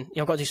got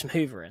to do some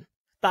hoovering.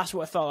 That's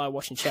what it felt like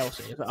watching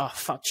Chelsea. It was like, oh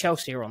fuck,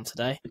 Chelsea are on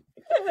today.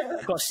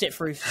 I've got to sit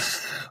through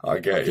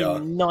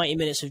 90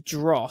 minutes of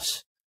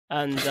dross.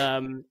 And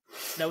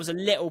there was a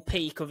little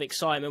peak of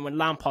excitement when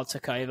Lampard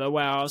took over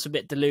where I was a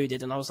bit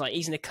deluded and I was like,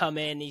 he's going to come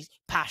in, he's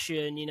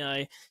passion,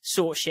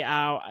 sort shit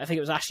out. I think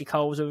it was Ashley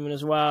Cole was with him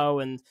as well.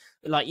 And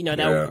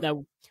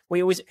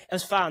we always,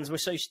 as fans, we're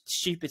so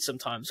stupid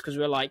sometimes because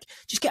we're like,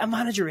 just get a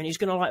manager in who's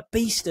going to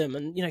beast them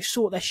and,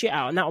 sort their shit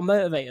out and that'll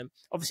motivate them.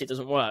 Obviously it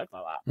doesn't work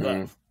like that,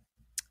 but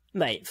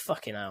mate,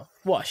 fucking hell.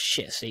 What a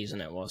shit season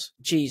it was.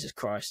 Jesus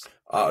Christ.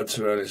 To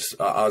be honest,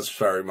 I was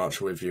very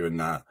much with you in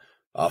that.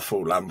 I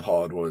thought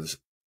Lampard was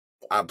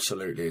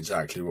absolutely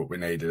exactly what we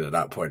needed at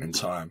that point in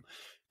time.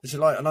 It's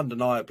like an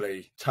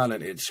undeniably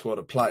talented squad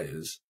of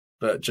players,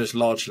 but just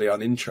largely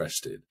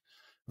uninterested.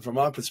 And from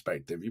my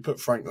perspective, you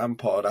put Frank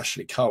Lampard,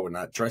 Ashley Cole in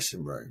that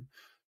dressing room,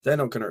 they're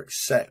not going to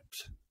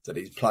accept that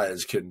these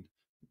players can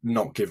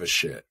not give a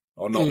shit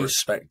or not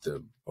respect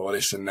them or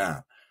this and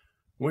that.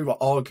 We were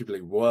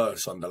arguably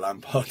worse under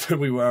Lampard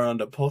than we were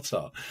under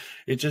Potter.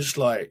 It just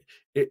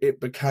it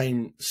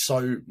became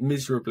so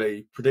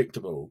miserably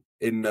predictable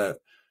in that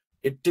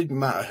it didn't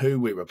matter who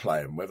we were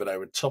playing, whether they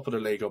were top of the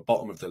league or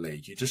bottom of the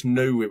league. You just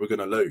knew we were going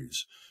to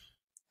lose,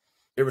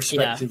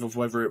 irrespective of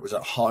whether it was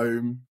at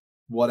home,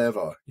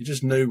 whatever. You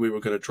just knew we were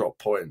going to drop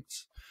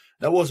points.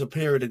 there was a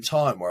period in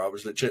time where I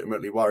was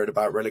legitimately worried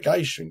about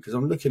relegation, because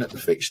I'm looking at the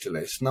fixture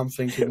list and I'm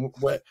thinking,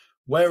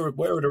 where are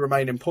the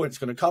remaining points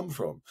going to come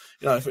from?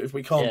 You know, if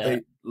we can't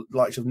beat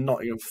likes of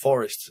Nottingham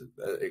Forest,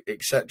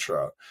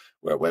 etc.,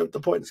 where would the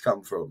points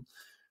come from?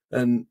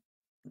 And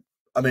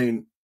I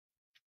mean,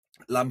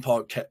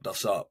 Lampard kept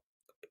us up.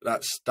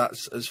 That's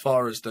as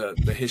far as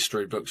the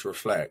history books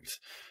reflect.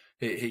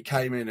 He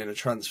came in a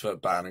transfer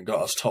ban and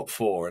got us top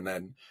 4, and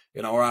then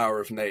in our hour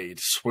of need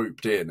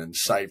swooped in and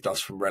saved us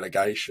from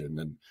relegation.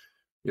 And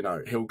you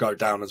know, he'll go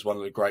down as one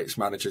of the greatest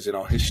managers in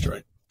our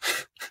history.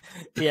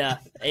 Yeah,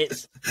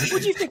 it's.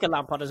 What do you think of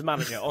Lampard as a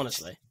manager?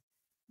 Honestly,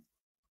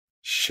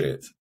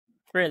 shit.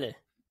 Really?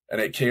 And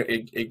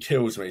it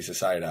kills me to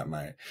say that,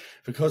 mate,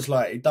 because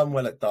like he'd done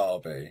well at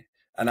Derby,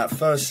 and that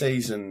first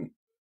season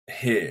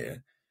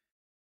here,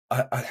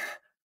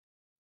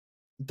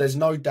 there's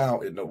no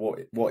doubting that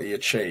what he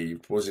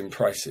achieved was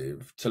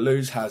impressive. To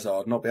lose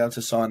Hazard, not be able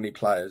to sign any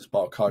players,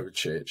 bar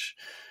Kovacic,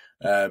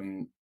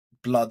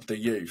 blood the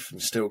youth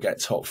and still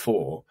get top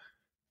 4,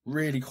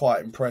 really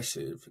quite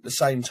impressive. At the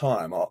same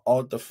time,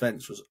 our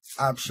defence was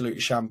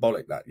absolutely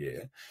shambolic that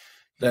year.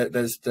 There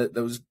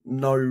was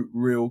no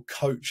real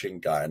coaching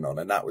going on,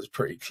 and that was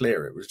pretty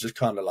clear. It was just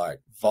kind of like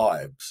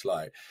vibes.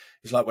 Like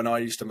it's like when I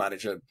used to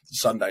manage a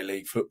Sunday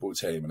league football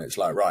team, and it's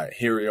like, right,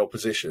 here are your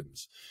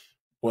positions.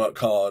 Work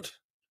hard,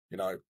 you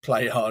know,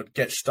 play hard,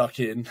 get stuck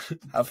in,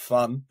 have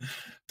fun,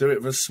 do it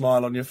with a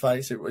smile on your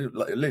face. It was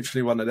like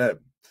literally one of them.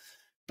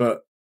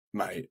 But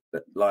mate,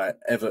 like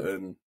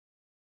Everton,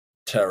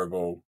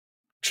 terrible.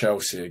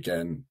 Chelsea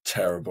again,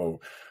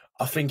 terrible.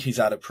 I think he's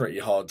had a pretty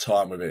hard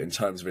time with it in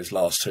terms of his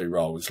last 2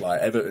 roles.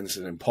 Like Everton's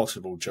an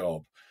impossible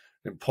job,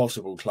 an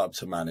impossible club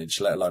to manage,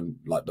 let alone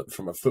like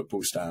from a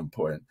football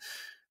standpoint.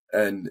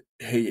 And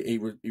he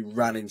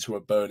ran into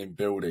a burning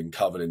building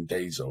covered in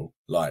diesel,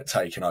 like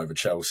taking over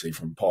Chelsea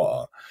from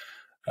Potter.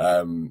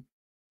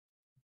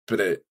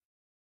 But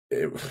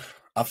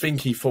I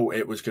think he thought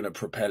it was going to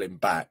propel him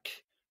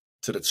back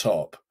to the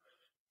top,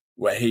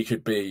 where he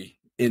could be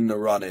in the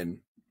running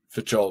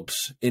for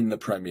jobs in the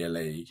Premier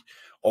League,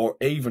 or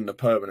even the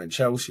permanent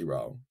Chelsea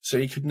role. So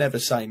he could never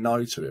say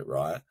no to it,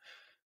 right? At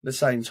the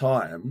same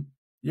time,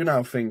 you're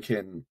now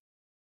thinking,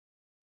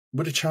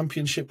 would a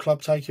Championship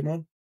club take him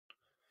on?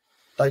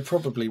 They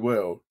probably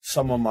will.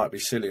 Someone might be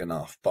silly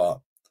enough, but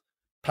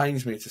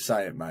pains me to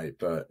say it, mate,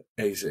 but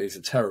he's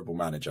a terrible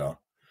manager,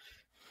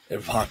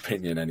 in my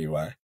opinion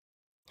anyway.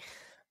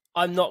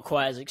 I'm not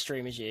quite as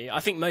extreme as you. I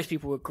think most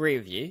people agree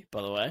with you,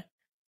 by the way.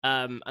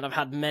 And I've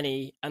had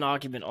an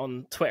argument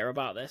on Twitter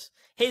about this.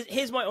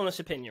 Here's my honest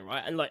opinion,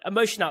 right? And like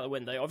emotion out the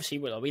window. Obviously,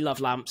 we love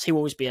Lamps. He will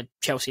always be a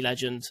Chelsea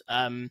legend.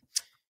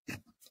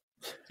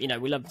 You know,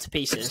 we love him to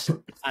pieces,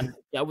 and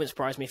it wouldn't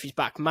surprise me if he's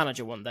back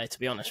manager one day. To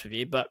be honest with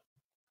you, but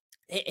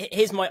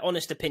here's my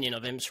honest opinion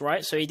of him.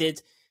 Right? So he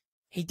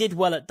did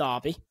well at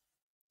Derby.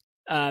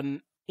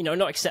 You know,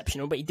 not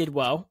exceptional, but he did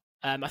well.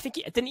 I think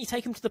didn't he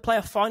take him to the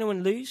playoff final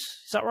and lose?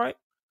 Is that right?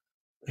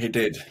 He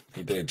did,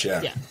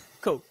 yeah. Yeah,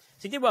 cool.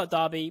 So he did well at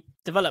Derby,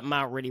 developed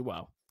Mount really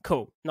well.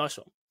 Cool, nice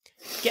one.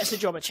 Gets a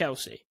job at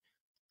Chelsea.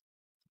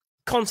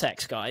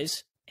 Context,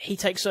 guys. He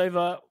takes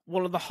over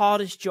one of the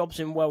hardest jobs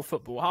in world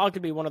football,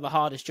 arguably one of the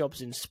hardest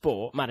jobs in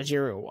sport,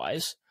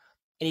 managerial-wise.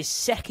 In his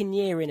second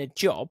year in a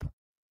job,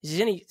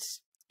 he's only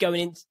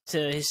going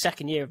into his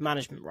second year of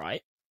management,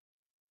 right?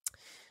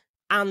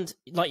 And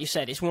like you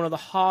said, it's one of the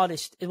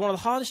hardest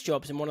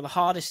jobs in one of the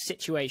hardest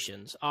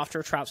situations after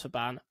a transfer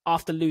ban,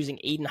 after losing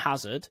Eden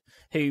Hazard,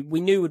 who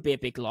we knew would be a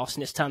big loss,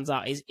 and it turns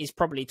out is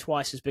probably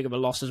twice as big of a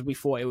loss as we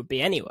thought it would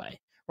be anyway,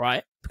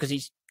 right? Because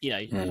he's, you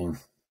know,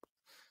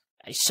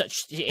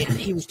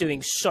 he was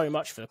doing so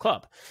much for the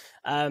club.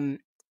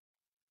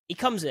 He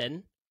comes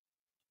in,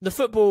 the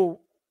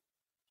football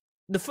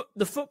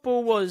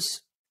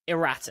was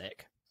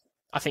erratic,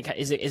 I think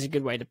is a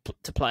good way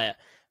to play it.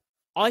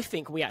 I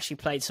think we actually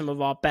played some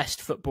of our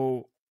best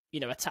football, you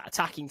know,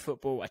 attacking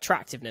football,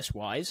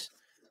 attractiveness-wise,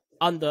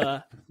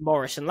 under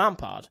Morris and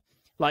Lampard.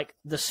 Like,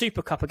 the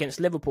Super Cup against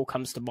Liverpool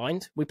comes to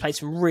mind. We played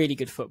some really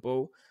good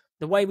football.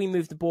 The way we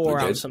moved the ball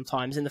around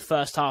sometimes in the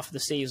first half of the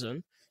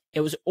season,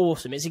 it was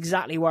awesome. It's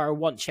exactly where I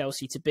want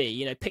Chelsea to be.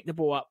 You know, pick the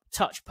ball up,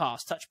 touch,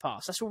 pass.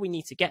 That's what we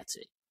need to get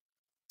to.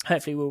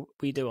 Hopefully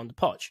we do on the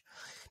Poch.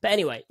 But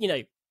anyway, you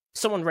know,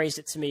 someone raised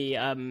it to me.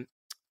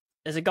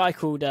 There's a guy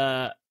called...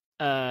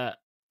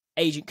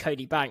 Agent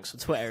Cody Banks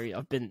on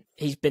Twitter.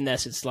 He's been there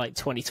since like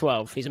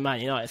 2012. He's a Man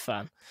United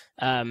fan.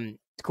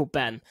 It's called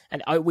Ben,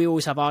 and we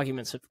always have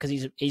arguments because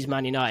he's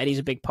Man United. He's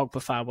a big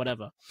Pogba fan,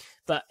 whatever.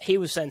 But he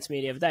was saying to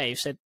me the other day. He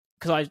said,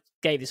 because I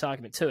gave this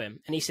argument to him,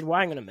 and he said, "Well,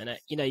 hang on a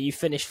minute. You know, you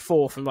finished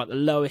 4th from like the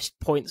lowest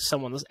points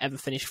someone has ever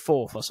finished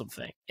 4th or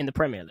something in the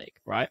Premier League,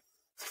 right?"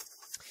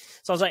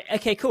 So I was like,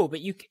 "Okay, cool, but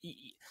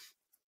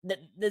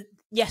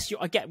yes,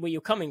 I get where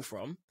you're coming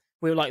from.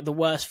 We were like the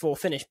worst 4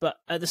 finish, but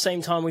at the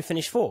same time, we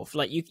finished 4th.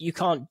 Like you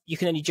can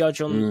only judge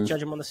him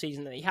on the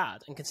season that he had,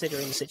 and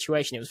considering the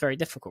situation, it was very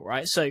difficult,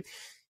 right? So,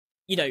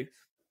 you know,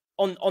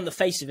 on the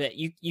face of it,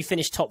 you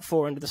finished top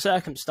 4 under the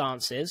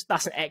circumstances.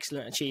 That's an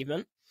excellent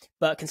achievement.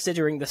 But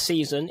considering the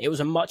season, it was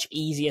a much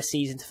easier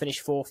season to finish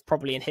fourth,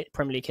 probably in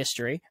Premier League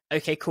history.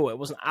 Okay, cool. It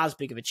wasn't as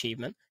big of an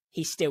achievement.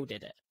 He still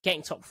did it.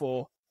 Getting top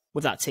four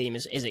with that team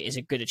is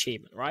a good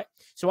achievement, right?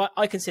 So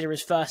I consider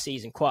his first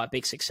season quite a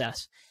big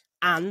success.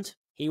 And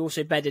he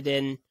also bedded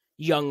in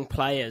young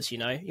players,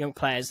 young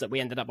players that we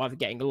ended up either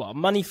getting a lot of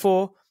money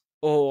for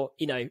or,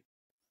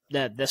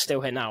 they're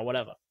still here now,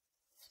 whatever.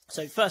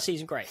 So first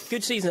season, great.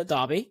 Good season at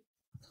Derby.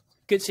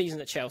 Good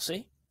season at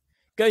Chelsea.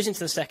 Goes into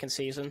the second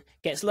season,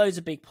 gets loads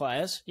of big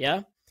players,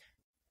 yeah?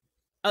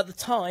 At the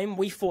time,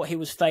 we thought he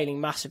was failing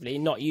massively,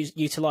 not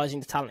utilising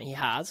the talent he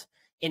had.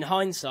 In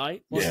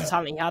hindsight, was the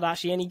talent he had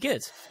actually any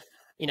good?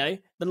 The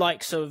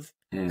likes of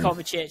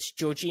Kovacic,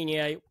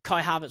 Jorginho,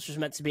 Kai Havertz was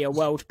meant to be a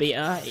world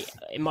beater.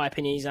 In my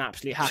opinion, he's an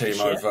absolute hack of shit.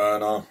 Timo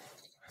Werner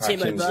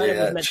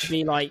was meant to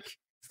be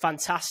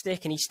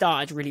fantastic, and he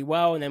started really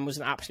well, and then was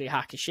an absolute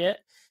hack of shit.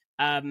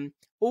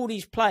 All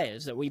these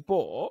players that we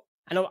bought,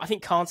 and I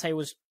think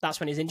Kante that's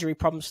when his injury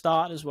problems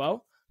started as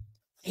well.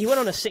 He went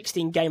on a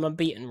 16-game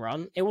unbeaten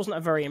run. It wasn't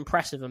a very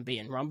impressive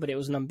unbeaten run, but it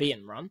was an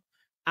unbeaten run.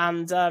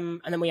 And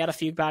then we had a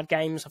few bad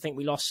games. I think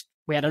we lost.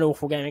 We had an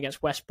awful game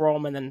against West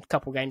Brom, and then a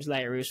couple games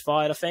later he was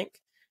fired, I think.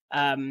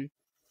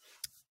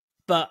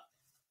 But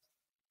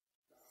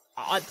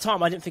at the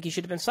time, I didn't think he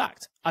should have been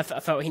sacked. I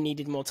felt he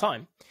needed more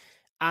time.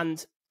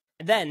 And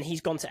then he's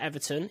gone to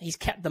Everton. He's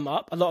kept them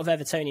up. A lot of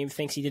Evertonian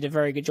thinks he did a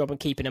very good job in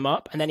keeping him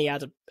up. And then he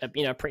had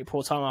a pretty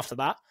poor time after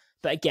that.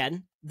 But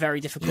again, very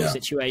difficult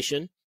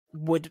situation.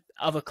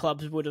 Other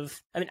clubs would have...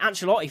 I mean,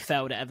 Ancelotti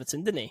failed at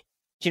Everton, didn't he?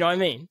 Do you know what I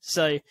mean?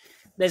 So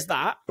there's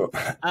that.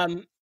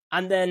 And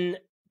then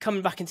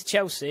coming back into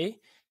Chelsea,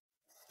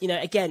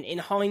 again, in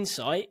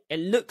hindsight, it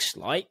looks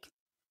like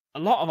a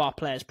lot of our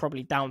players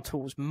probably down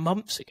tools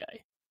months ago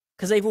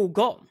because they've all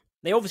gone.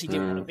 They obviously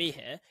didn't want to be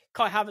here.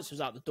 Kai Havertz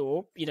was out the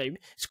door,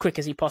 as quick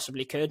as he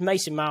possibly could.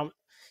 Mason Mount,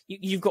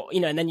 you've got,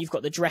 and then you've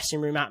got the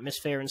dressing room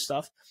atmosphere and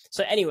stuff.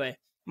 So anyway,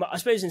 I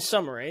suppose in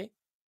summary,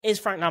 is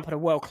Frank Lampard a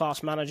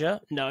world-class manager?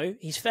 No,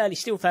 he's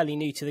still fairly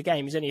new to the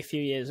game. He's only a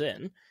few years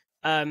in.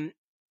 And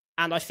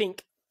I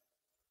think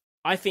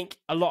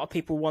a lot of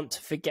people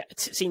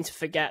seem to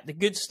forget the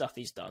good stuff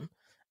he's done,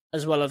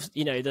 as well as,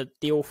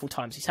 the awful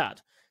times he's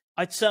had.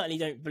 I certainly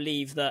don't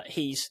believe that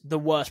he's the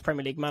worst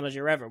Premier League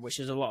manager ever, which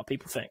is a lot of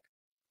people think.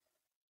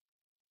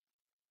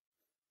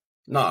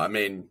 No, I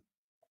mean,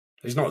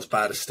 he's not as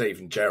bad as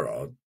Steven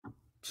Gerrard,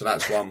 so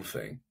that's one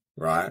thing,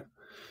 right?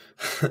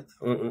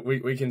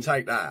 we can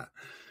take that.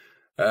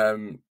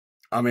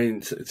 I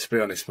mean, to be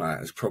honest,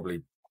 Matt, it's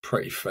probably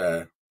pretty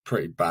fair,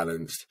 pretty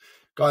balanced.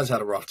 Guy's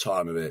had a rough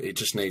time of it. He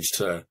just needs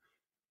to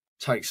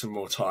take some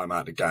more time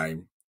out of the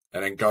game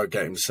and then go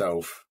get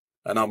himself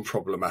an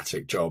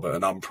unproblematic job at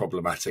an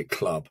unproblematic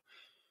club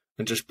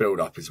and just build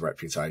up his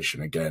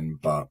reputation again.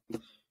 But,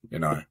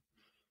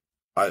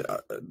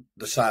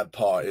 the sad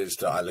part is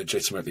that I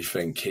legitimately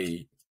think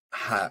he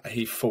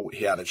thought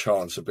he had a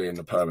chance of being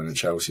the permanent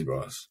Chelsea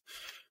boss,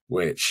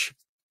 which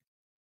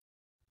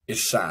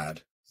is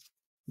sad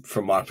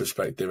from my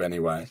perspective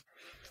anyway.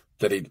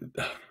 That he...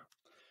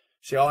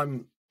 See,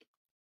 I'm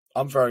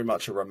very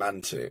much a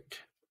romantic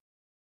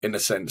in the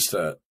sense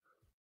that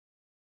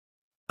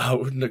I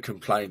wouldn't have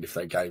complained if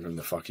they gave him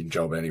the fucking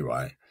job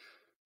anyway,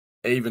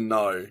 even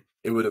though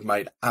it would have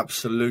made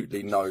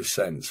absolutely no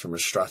sense from a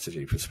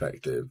strategy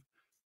perspective.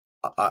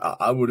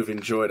 I would have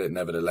enjoyed it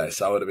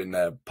nevertheless. I would have been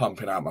there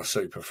pumping out my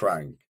Super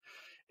Frank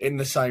in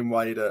the same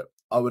way that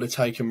I would have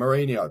taken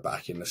Mourinho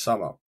back in the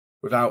summer.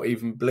 Without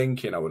even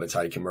blinking, I would have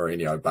taken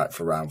Mourinho back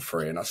for round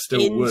 3, and I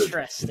still would.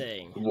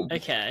 Interesting.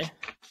 Okay.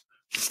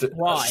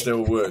 Why? I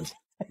still would.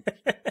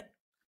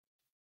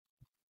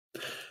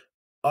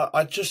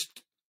 I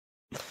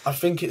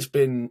think it's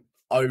been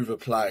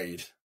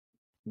overplayed,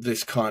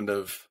 this kind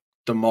of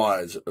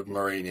demise of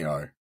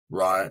Mourinho,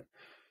 right?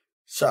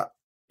 So,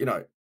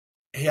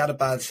 he had a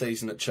bad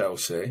season at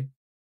Chelsea.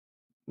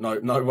 No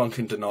one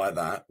can deny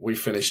that. We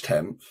finished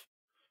 10th.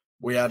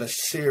 We had a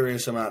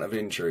serious amount of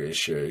injury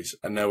issues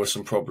and there were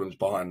some problems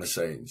behind the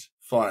scenes.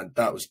 Fine,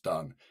 that was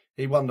done.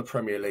 He won the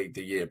Premier League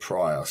the year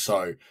prior.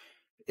 So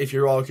if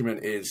your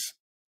argument is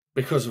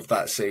because of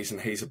that season,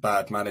 he's a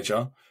bad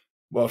manager,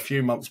 well, a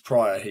few months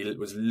prior, he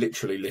was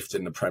literally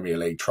lifting the Premier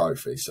League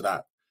trophy. So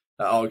that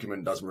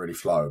argument doesn't really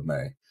flow with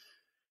me.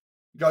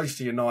 He goes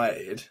to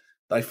United.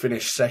 They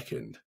finished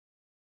second.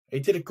 He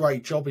did a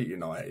great job at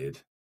United.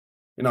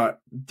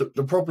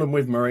 The problem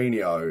with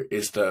Mourinho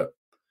is that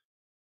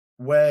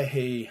where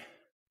he,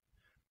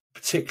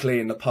 particularly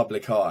in the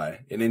public eye,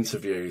 in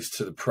interviews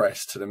to the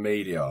press, to the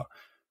media,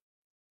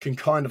 can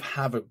kind of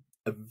have a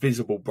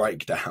visible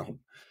breakdown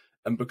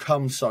and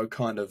become so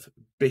kind of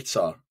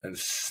bitter and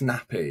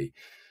snappy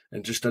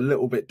and just a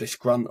little bit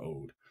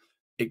disgruntled,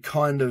 it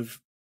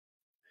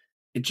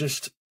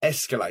just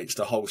escalates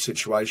the whole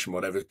situation,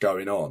 whatever's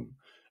going on.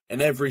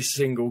 And every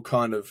single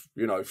kind of,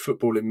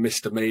 footballing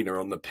misdemeanor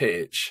on the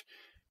pitch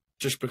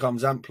just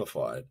becomes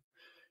amplified.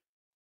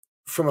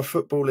 From a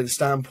footballing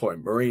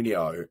standpoint,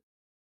 Mourinho,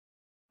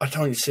 I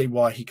don't see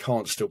why he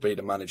can't still be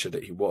the manager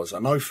that he was. I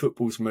know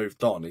football's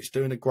moved on. He's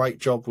doing a great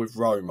job with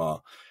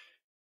Roma.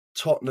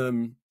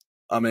 Tottenham,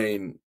 I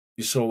mean,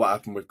 you saw what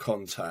happened with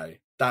Conte.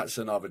 That's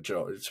another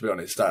job. To be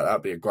honest,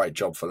 that'd be a great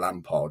job for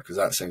Lampard, because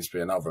that seems to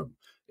be another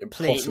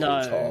impossible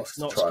task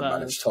to try and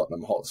manage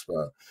Tottenham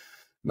Hotspur.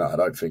 No, I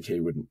don't think he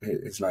wouldn't.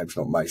 His name's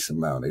not Mason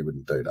Mount. He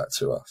wouldn't do that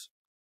to us.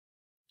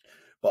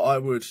 But I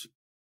would,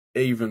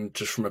 even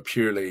just from a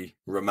purely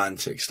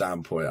romantic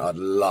standpoint, I'd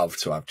love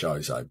to have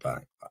Jose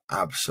back. I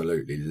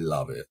absolutely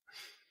love it.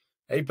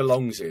 He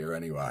belongs here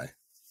anyway.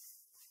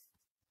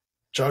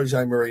 Jose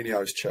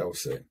Mourinho's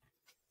Chelsea.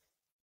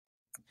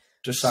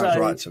 Just sounds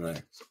right to me.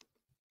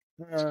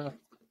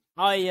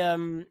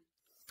 I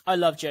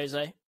love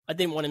Jose. I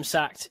didn't want him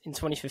sacked in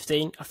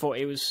 2015. I thought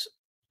it was,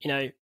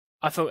 I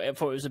thought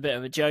it was a bit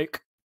of a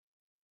joke.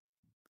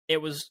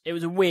 It was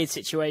a weird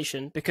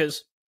situation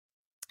because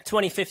the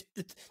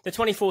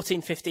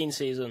 2014-15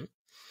 season,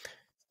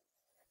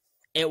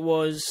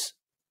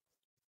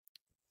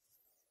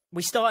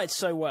 we started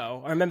so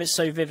well. I remember it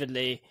so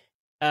vividly.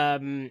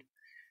 We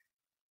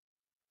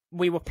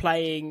were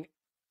playing.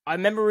 I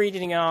remember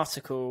reading an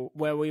article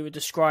where we were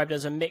described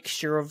as a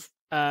mixture of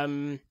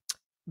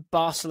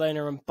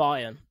Barcelona and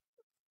Bayern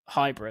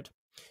hybrid,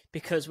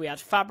 because we had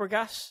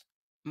Fabregas,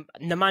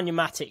 Nemanja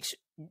Matic.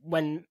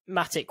 When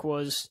Matic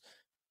was,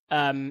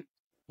 at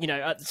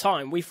the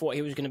time, we thought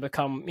he was going to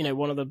become,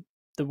 one of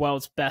the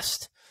world's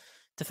best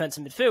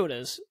defensive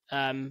midfielders.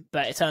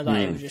 But it turned out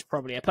it was just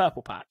probably a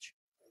purple patch.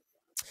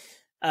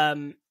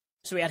 So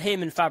we had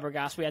him and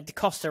Fabregas. We had De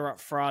Costa up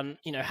front.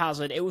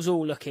 Hazard. It was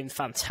all looking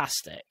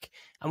fantastic,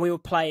 and we were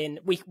playing.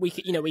 We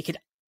could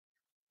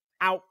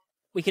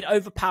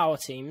overpower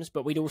teams,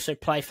 but we'd also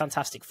play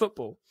fantastic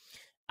football.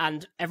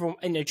 And everyone,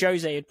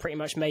 Jose had pretty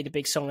much made a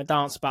big song and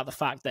dance about the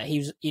fact that he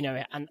was,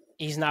 and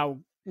he's now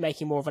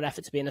making more of an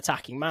effort to be an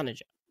attacking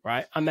manager,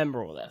 right? I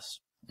remember all this.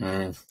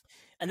 And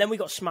then we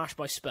got smashed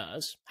by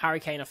Spurs. Harry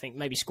Kane, I think,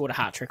 maybe scored a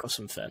hat-trick or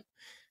something.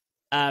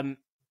 And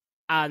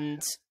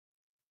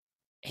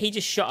he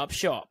just shut up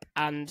shop.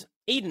 And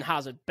Eden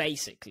Hazard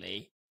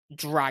basically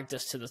dragged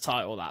us to the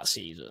title that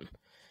season.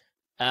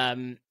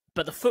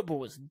 But the football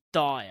was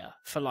dire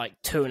for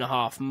like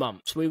 2.5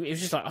 months. I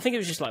think it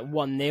was just like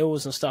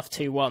 1-0s and stuff,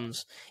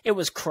 2-1s. It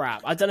was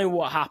crap. I don't know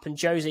what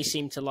happened. Jose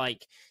seemed to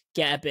like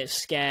get a bit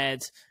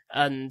scared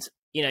and,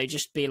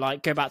 just be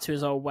like, go back to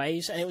his old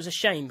ways. And it was a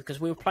shame because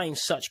we were playing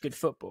such good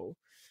football.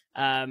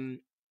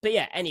 But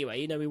yeah,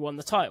 anyway, we won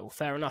the title.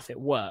 Fair enough.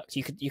 It worked.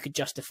 You could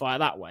justify it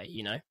that way,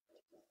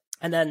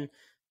 And then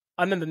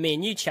I remember me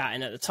and you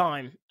chatting at the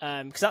time,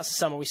 because that's the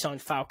summer we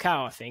signed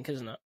Falcao, I think,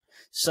 isn't it?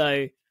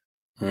 So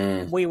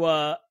we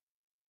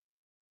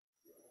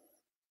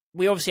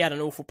obviously had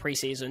an awful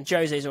preseason.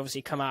 Jose's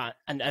obviously come out,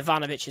 and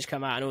Ivanovic has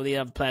come out, and all the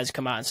other players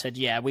come out and said,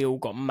 yeah, we all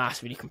got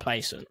massively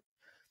complacent.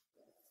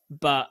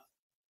 But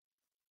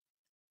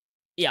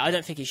yeah, I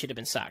don't think he should have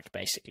been sacked,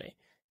 basically.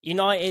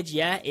 United,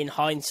 yeah, in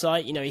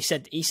hindsight,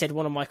 he said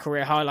one of my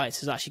career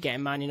highlights is actually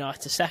getting Man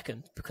United to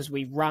second because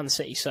we ran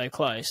City so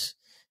close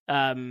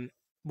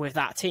with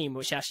that team,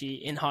 which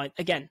actually,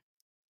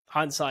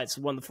 hindsight's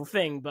a wonderful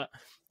thing, but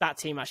that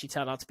team actually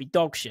turned out to be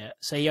dog shit.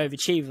 So he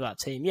overachieved with that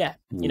team. Yeah,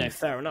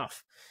 fair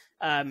enough.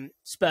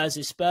 Spurs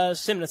is Spurs,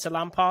 similar to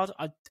Lampard.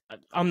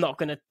 I'm not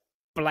going to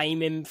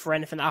blame him for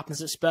anything that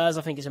happens at Spurs.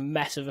 I think it's a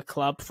mess of a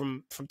club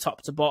from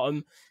top to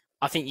bottom.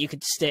 I think you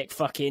could stick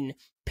fucking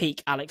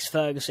peak Alex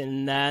Ferguson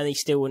in there and he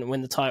still wouldn't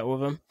win the title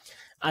with him.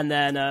 And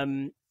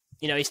then,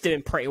 he's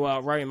doing pretty well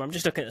at Rome. I'm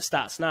just looking at the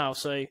stats now.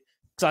 So,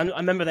 because I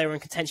remember they were in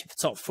contention for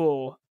top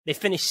 4. They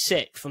finished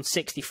 6th on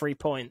 63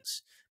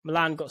 points.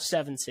 Milan got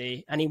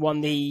 70, and he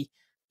won the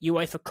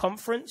UEFA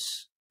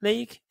Conference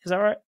League. Is that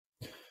right?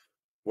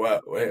 Well,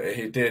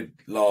 he did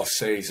last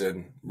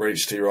season.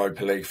 Reached the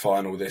Europa League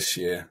final this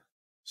year.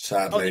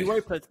 Sadly,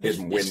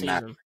 didn't win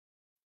that.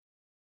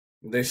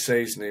 This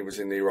season, he was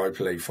in the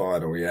Europa League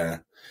final. Yeah.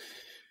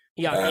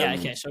 Yeah.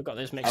 Okay. So I got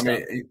those mixed up.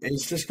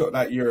 He's just got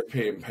that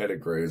European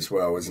pedigree as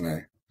well, isn't he?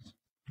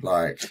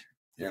 Like,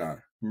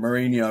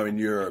 Mourinho in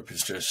Europe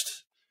is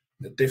just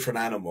a different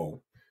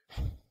animal.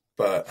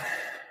 But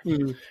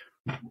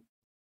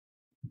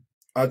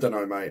I don't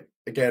know, mate.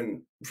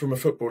 Again, from a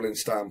footballing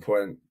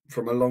standpoint,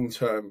 from a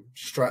long-term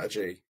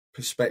strategy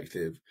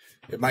perspective,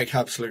 it makes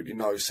absolutely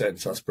no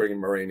sense us bringing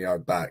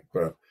Mourinho back.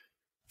 But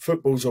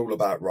football's all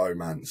about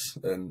romance,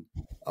 and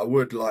I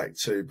would like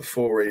to,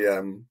 before he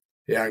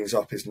hangs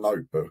up his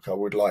notebook, I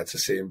would like to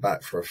see him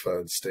back for a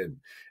third stint,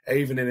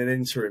 even in an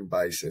interim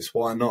basis.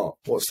 Why not?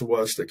 What's the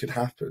worst that could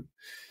happen?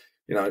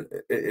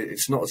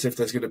 It's not as if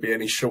there's going to be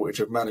any shortage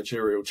of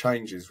managerial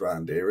changes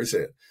around here, is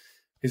it?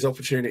 His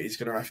opportunity is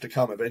going to have to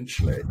come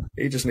eventually.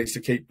 He just needs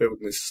to keep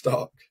building his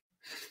stock.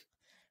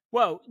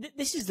 Well,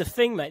 this is the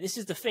thing, mate. This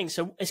is the thing.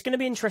 So it's going to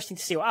be interesting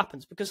to see what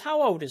happens, because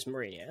how old is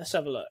Mourinho? Let's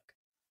have a look.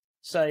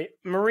 So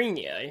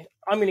Mourinho,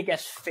 I'm going to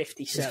guess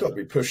 57. He's got to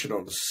be pushing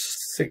on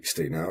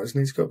 60 now, isn't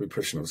he? He's got to be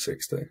pushing on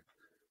 60.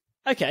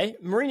 Okay,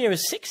 Mourinho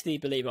is 60,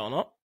 believe it or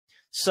not.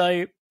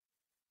 So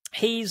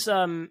he's,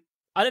 I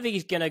don't think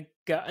he's going to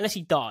go, unless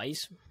he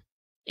dies,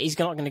 he's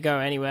not going to go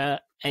anywhere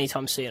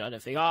anytime soon, I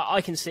don't think.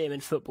 I can see him in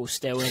football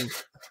still in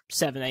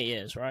 7-8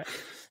 years, right?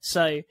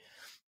 So,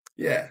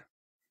 yeah,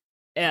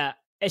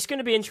 it's going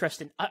to be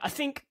interesting. I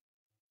think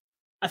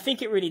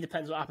it really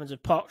depends what happens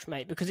with Poch,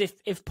 mate, because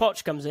if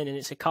Poch comes in and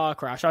it's a car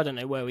crash, I don't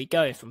know where we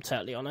go, if I'm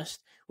totally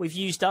honest. We've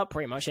used up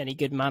pretty much any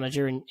good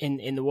manager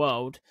in the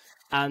world,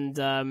 and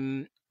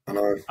I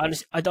know.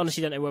 I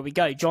honestly don't know where we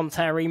go. John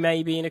Terry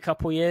maybe in a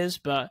couple of years,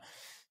 but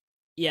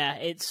yeah,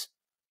 it's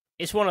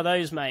one of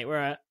those, mate,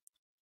 where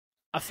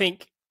I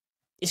think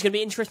it's going to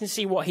be interesting to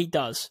see what he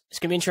does. It's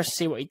going to be interesting to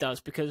see what he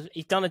does, because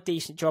he's done a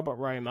decent job at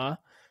Roma.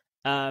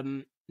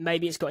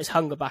 Maybe it's got his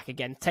hunger back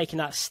again, taking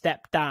that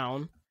step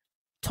down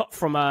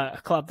from a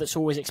club that's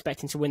always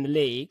expecting to win the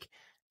league.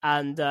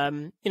 And,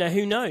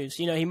 who knows?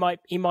 He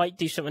might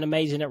do something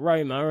amazing at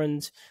Roma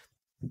and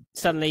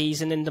suddenly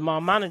he's an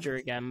in-demand manager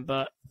again.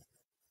 But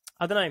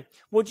I don't know.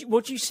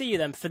 What do you see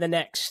then for the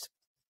next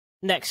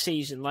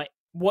season? Like,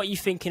 what are you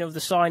thinking of the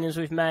signings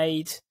we've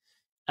made?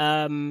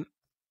 What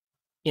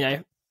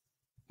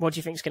do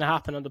you think is going to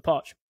happen under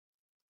Poch?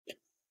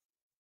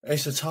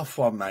 It's a tough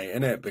one, mate,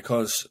 isn't it?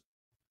 Because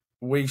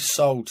we've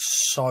sold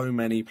so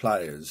many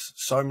players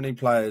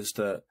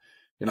that,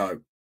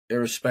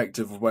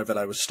 irrespective of whether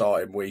they were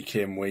starting week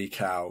in,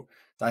 week out,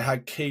 they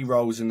had key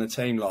roles in the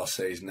team last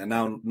season. They're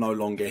now no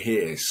longer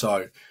here.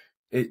 So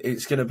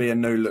it's going to be a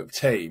new look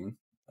team,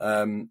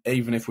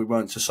 even if we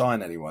weren't to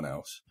sign anyone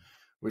else,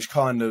 which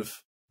kind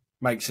of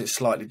makes it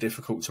slightly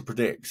difficult to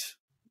predict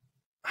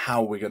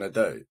how we're going to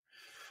do.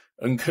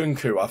 And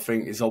Nkunku, I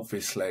think, is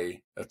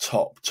obviously a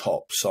top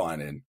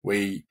signing.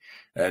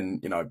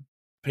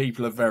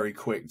 People are very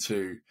quick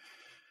to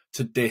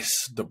diss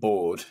the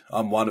board.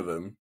 I'm one of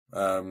them,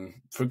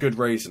 for good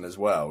reason as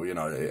well.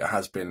 It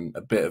has been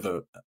a bit of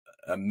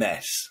a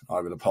mess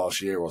over the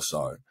past year or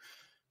so.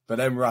 But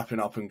then wrapping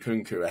up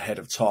Nkunku ahead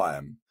of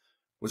time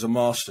was a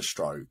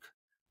masterstroke,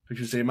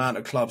 because the amount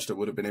of clubs that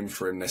would have been in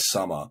for him this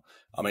summer,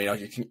 I mean,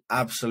 you can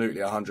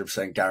absolutely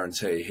 100%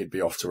 guarantee he'd be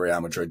off to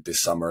Real Madrid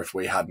this summer if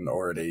we hadn't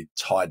already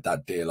tied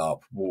that deal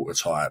up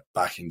watertight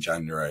back in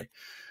January.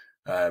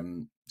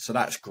 So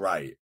that's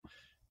great.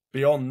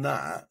 Beyond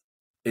that,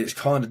 it's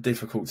kind of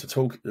difficult to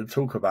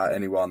talk about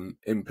anyone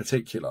in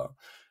particular,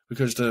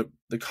 because the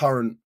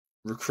current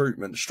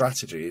recruitment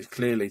strategy is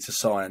clearly to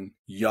sign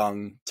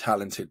young,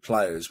 talented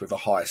players with a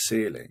high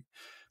ceiling.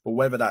 But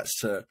whether that's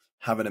to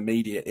have an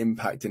immediate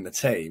impact in the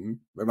team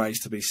remains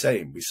to be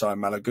seen. We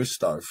signed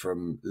Malagusto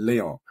from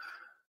Lyon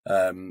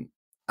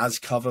as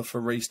cover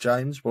for Reece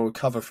James. Well,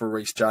 cover for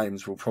Reece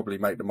James will probably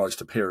make the most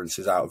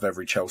appearances out of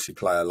every Chelsea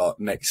player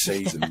next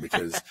season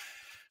because.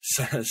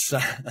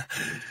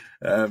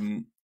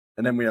 And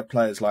then we have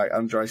players like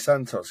Andre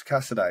Santos,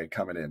 Casadei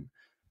coming in,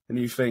 and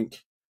you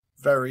think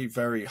very,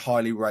 very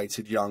highly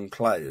rated young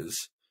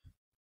players.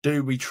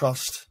 Do we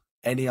trust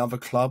any other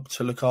club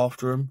to look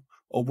after them?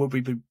 Or would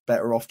we be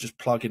better off just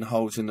plugging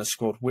holes in the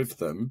squad with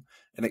them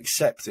and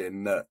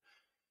accepting that,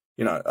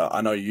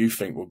 I know you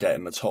think we'll get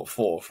in the top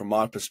 4. From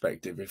my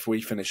perspective, if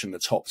we finish in the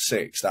top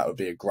 6, that would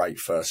be a great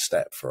first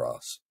step for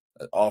us.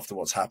 After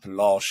what's happened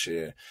last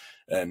year,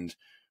 and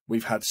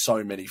we've had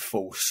so many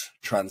false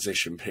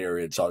transition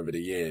periods over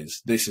the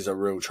years, this is a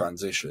real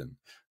transition.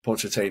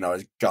 Pochettino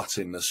is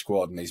gutting the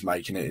squad and he's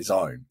making it his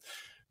own.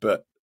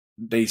 But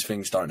these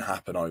things don't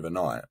happen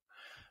overnight.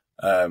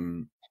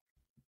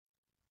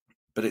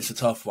 But it's a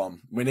tough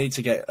one. We need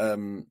to get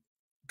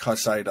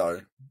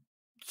Caicedo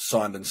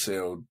signed and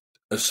sealed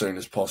as soon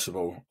as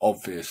possible,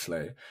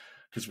 obviously,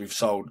 because we've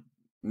sold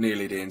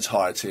nearly the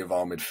entirety of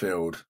our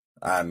midfield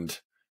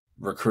and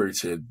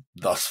recruited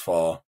thus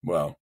far,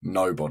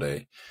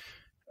 nobody.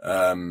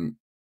 So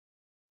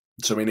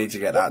we need to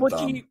get that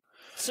done.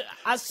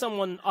 As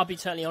someone, I'll be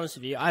totally honest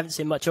with you, I haven't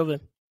seen much of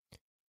him.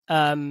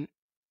 I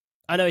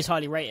know he's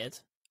highly rated,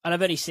 and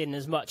I've only seen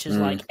as much as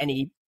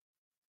any.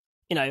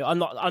 I'm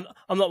not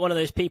one of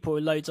those people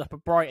who loads up a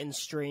Brighton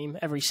stream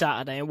every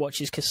Saturday and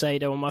watches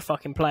Caicedo on my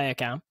fucking player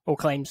cam, or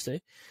claims to.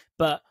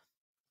 But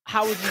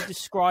how would you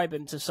describe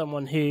him to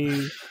someone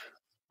who's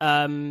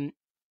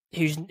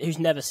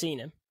never seen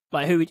him?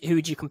 Like, who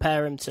would you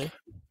compare him to?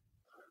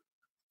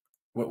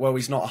 Well,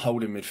 he's not a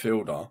holding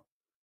midfielder.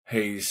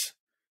 He's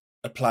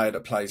a player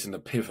that plays in the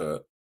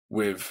pivot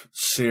with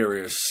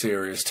serious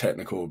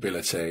technical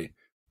ability,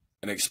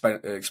 an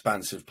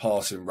expansive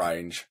passing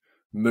range,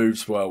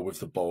 moves well with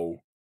the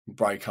ball,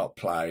 break up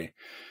play.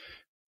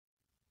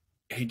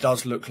 He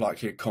does look like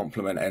he'd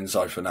complement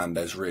Enzo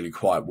Fernandez really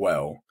quite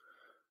well,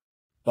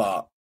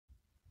 but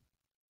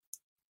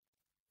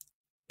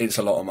it's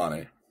a lot of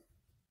money.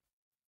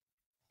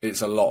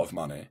 It's a lot of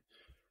money.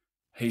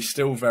 He's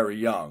still very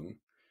young.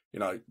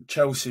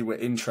 Chelsea were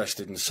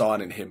interested in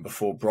signing him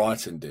before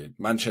Brighton did.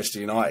 Manchester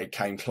United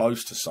came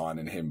close to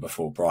signing him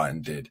before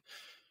Brighton did.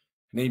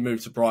 And he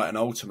moved to Brighton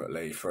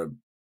ultimately for a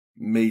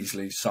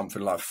measly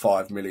something like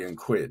 £5 million.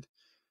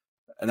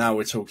 And now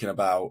we're talking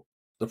about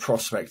the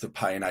prospect of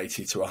paying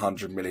 80 to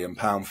 £100 million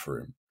for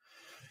him.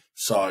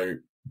 So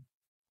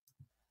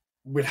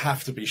we'd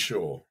have to be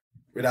sure.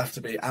 We'd have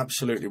to be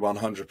absolutely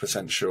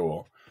 100%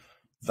 sure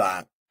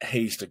that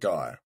he's the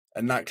guy.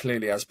 And that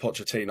clearly has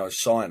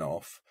Pochettino's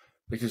sign-off,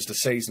 because the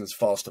season's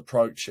fast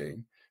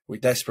approaching. We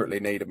desperately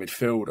need a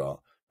midfielder,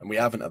 and we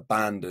haven't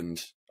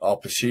abandoned our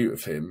pursuit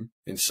of him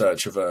in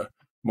search of a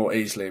more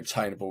easily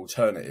obtainable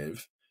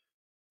alternative.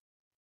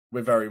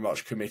 We're very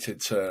much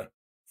committed to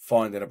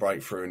finding a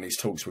breakthrough in these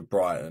talks with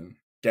Brighton,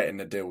 getting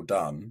the deal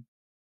done,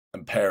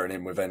 and pairing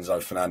him with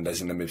Enzo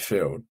Fernandez in the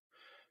midfield.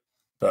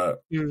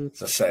 But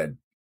as I said,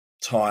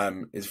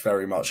 time is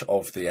very much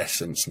of the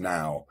essence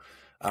now,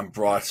 and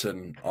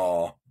Brighton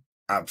are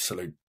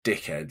absolute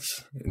dickheads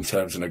in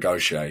terms of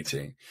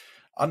negotiating.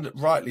 And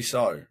rightly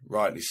so.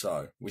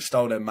 We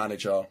stole their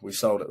manager, we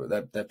stole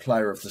their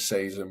player of the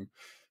season,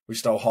 we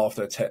stole half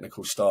their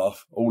technical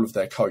staff, all of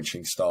their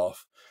coaching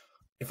staff.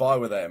 If I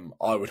were them,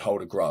 I would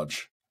hold a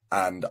grudge,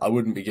 and I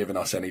wouldn't be giving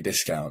us any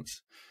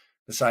discounts.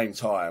 At the same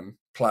time,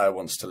 player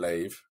wants to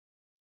leave,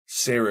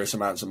 serious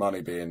amounts of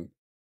money being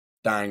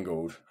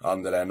dangled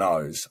under their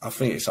nose. I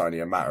think it's only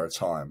a matter of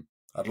time.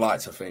 I'd like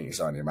to think it's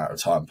only a matter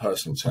of time.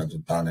 Personal terms are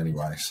done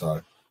anyway,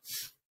 so...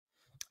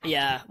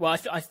 Yeah, well,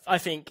 I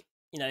think,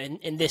 you know,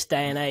 in this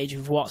day and age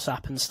of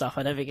WhatsApp and stuff,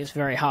 I don't think it's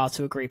very hard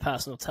to agree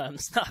personal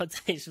terms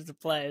nowadays with the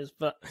players,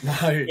 but...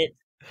 No,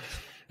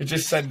 you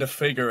just send a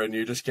figure and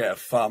you just get a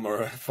thumb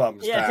or a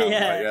thumbs down. Yeah.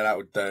 Like, yeah, that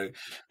would do.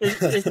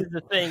 This is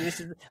the thing.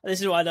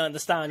 This is what I don't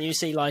understand. You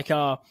see, like,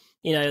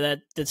 you know,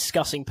 they're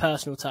discussing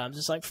personal terms.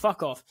 It's like,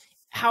 fuck off.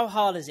 How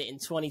hard is it in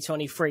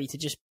 2023 to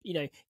just, you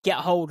know, get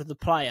hold of the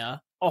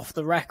player off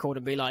the record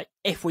and be like,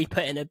 if we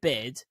put in a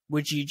bid,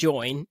 would you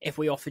join if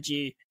we offered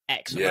you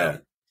X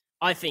amount?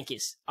 I think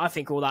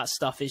all that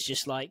stuff is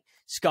just like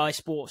Sky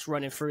Sports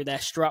running through their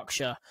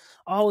structure.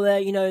 Oh,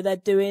 they're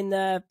doing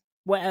their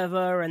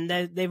whatever, and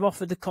they've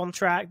offered the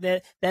contract.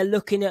 They're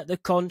looking at the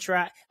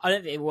contract. I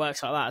don't think it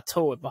works like that at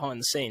all behind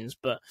the scenes.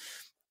 But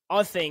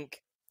I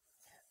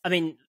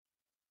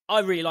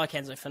really like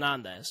Enzo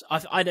Fernandez.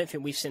 I don't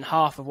think we've seen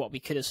half of what we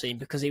could have seen,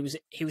 because he was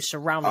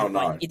surrounded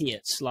by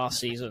idiots last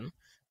season.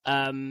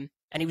 And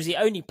he was the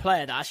only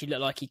player that actually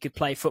looked like he could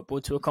play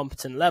football to a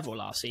competent level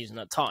last season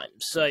at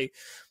times. So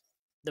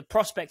the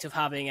prospect of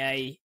having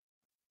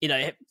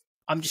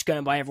I'm just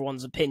going by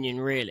everyone's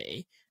opinion,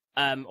 really,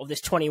 of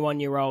this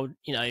 21-year-old,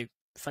 you know,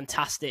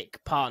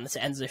 fantastic partner to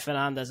Enzo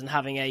Fernandez, and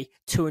having a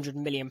 £200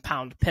 million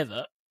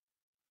pivot,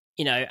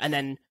 you know, and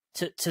then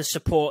to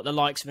support the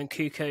likes of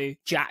Nkuku,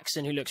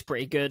 Jackson, who looks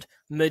pretty good,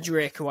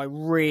 Mudryk, who I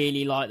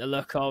really like the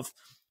look of.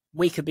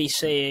 We could be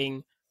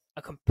seeing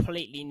a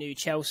completely new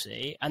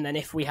Chelsea. And then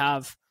if we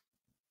have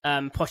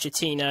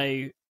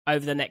Pochettino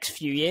over the next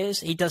few years,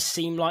 he does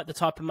seem like the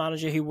type of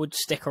manager who would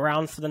stick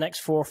around for the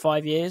next 4 or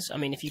 5 years. I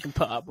mean, if you can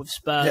put up with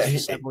Spurs for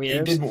several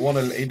years. He didn't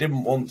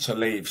want to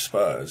leave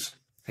Spurs.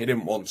 There's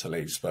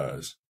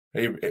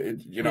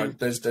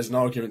no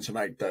argument to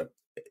make that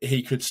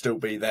he could still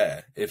be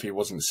there if he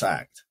wasn't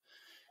sacked.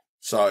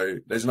 So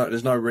there's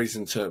no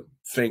reason to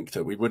think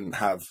that we wouldn't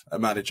have a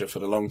manager for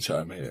the long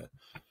term here.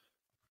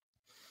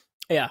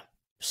 Yeah.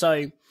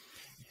 So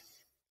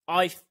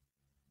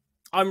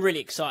I'm really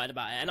excited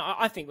about it. And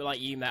I think we're like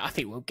you, mate. I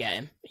think we'll get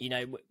him. You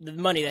know, the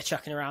money they're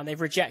chucking around, they've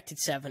rejected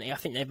 70. I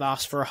think they've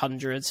asked for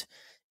 100.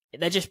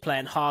 They're just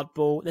playing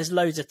hardball. There's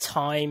loads of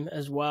time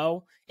as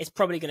well. It's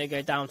probably going to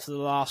go down to the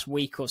last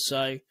week or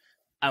so,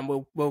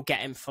 and we'll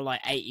get him for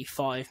like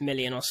 85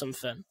 million or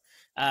something.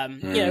 You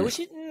know, which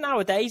is,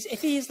 nowadays,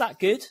 if he is that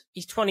good,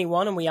 he's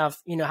 21, and we have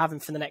him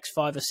for the next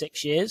 5 or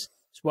 6 years.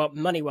 It's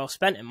money well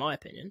spent, in my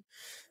opinion.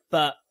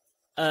 But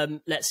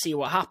let's see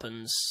what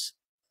happens.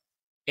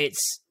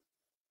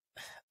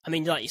 I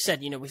mean, like you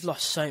said, you know, we've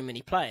lost so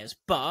many players,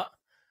 but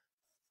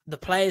the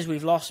players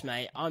we've lost,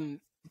 mate,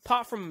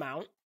 apart from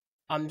Mount,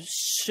 I'm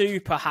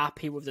super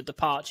happy with the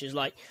departures.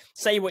 Like,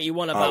 say what you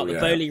want about the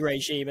Bowley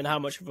regime and how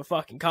much of a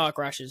fucking car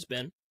crash it's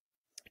been.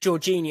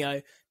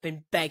 Jorginho,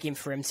 been begging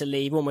for him to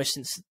leave almost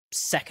since the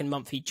second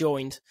month he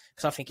joined,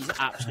 because I think he's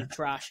absolute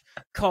trash.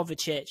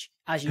 Kovacic,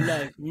 as you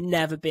know,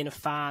 never been a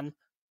fan.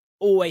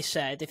 Always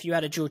said, if you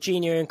had a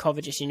Jorginho and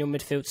Kovacic in your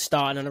midfield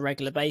starting on a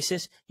regular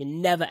basis, you're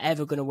never,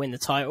 ever going to win the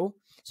title.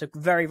 So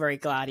very, very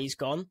glad he's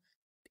gone.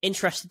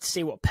 Interested to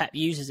see what Pep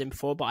uses him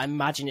for, but I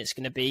imagine it's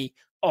going to be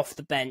off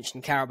the bench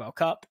in Carabao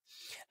Cup.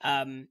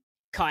 Kai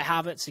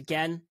Havertz,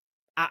 again,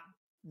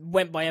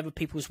 went by other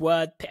people's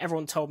word.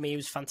 Everyone told me he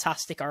was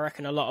fantastic. I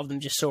reckon a lot of them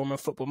just saw him on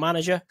Football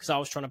Manager, because I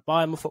was trying to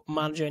buy him a Football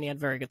Manager and he had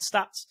very good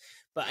stats.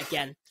 But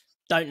again,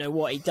 don't know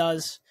what he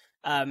does.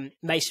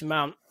 Mason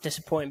Mount,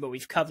 disappointing, but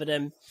we've covered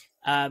him.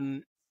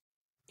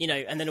 You know,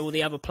 and then all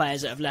the other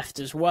players that have left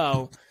as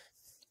well.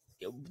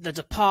 The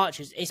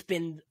departures, it's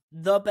been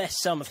the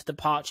best summer for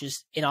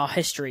departures in our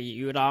history,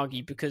 you would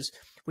argue, because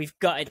we've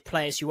gutted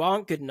players who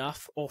aren't good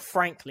enough or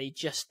frankly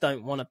just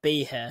don't want to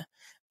be here.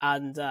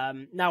 And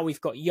now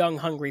we've got young,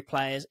 hungry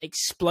players,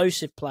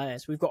 explosive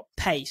players. We've got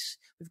pace,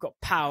 we've got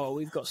power,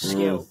 we've got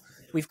skill,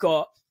 we've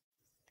got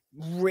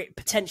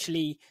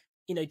potentially,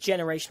 you know,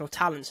 generational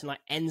talents, and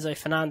like Enzo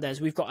Fernandez.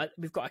 We've got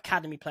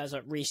academy players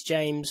like Reece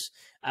James.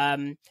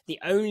 The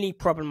only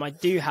problem I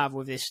do have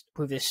with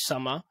this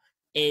summer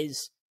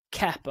is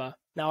Kepa.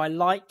 Now, I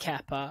like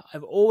Kepa.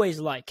 I've always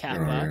liked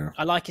Kepa. Yeah.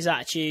 I like his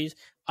attitude.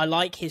 I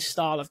like his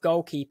style of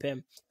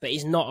goalkeeping, but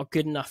he's not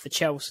good enough for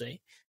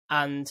Chelsea.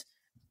 And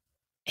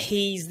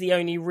he's the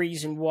only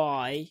reason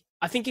why.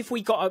 I think if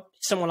we got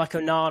someone like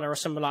Onana or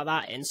someone like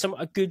that in,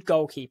 a good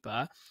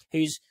goalkeeper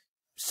who's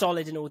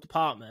solid in all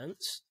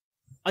departments,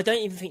 I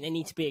don't even think they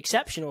need to be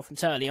exceptional, if I'm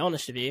totally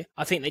honest with you.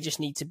 I think they just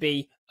need to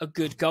be a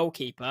good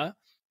goalkeeper.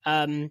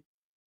 I mean,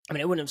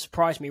 it wouldn't have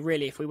surprised me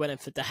really if we went in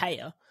for De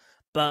Gea,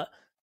 but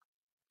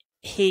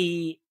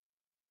he's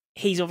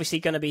obviously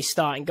going to be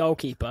starting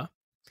goalkeeper.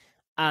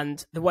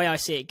 And the way I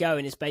see it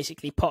going is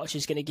basically Poch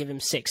is going to give him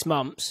 6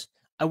 months.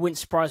 It wouldn't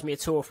surprise me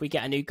at all if we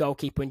get a new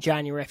goalkeeper in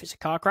January if it's a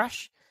car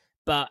crash.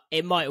 But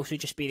it might also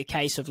just be the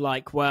case of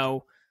like,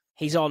 well,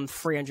 he's on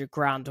 300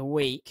 grand a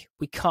week.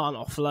 We can't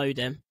offload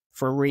him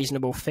for a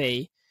reasonable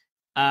fee.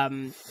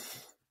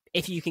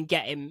 If you can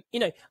get him,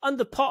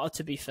 under Potter,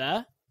 to be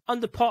fair,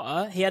 under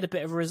Potter, he had a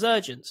bit of a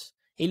resurgence.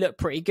 He looked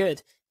pretty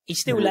good. He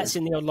still lets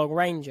in the odd long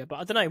ranger, but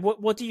I don't know.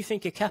 What do you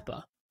think of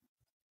Kepa?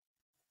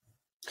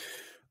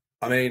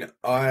 I mean,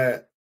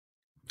 I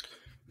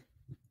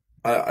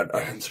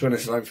to be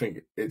honest, I don't think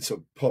it's a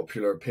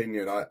popular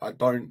opinion. I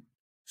don't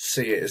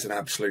see it as an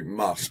absolute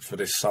must for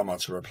this summer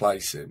to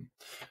replace him.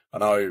 I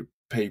know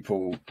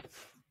people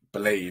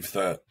believe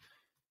that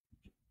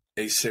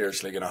he's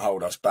seriously going to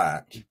hold us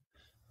back,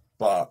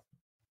 but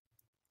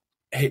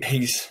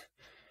he's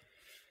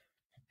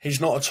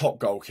not a top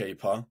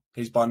goalkeeper.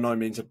 He's by no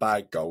means a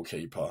bad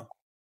goalkeeper.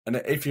 And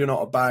if you're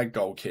not a bad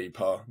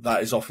goalkeeper,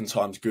 that is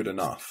oftentimes good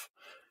enough.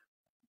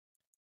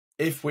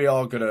 If we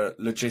are going to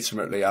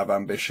legitimately have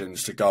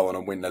ambitions to go on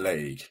and win the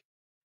league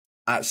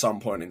at some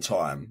point in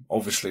time,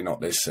 obviously not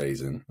this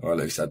season, or at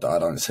least I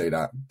don't see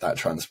that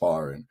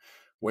transpiring,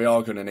 we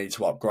are going to need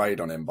to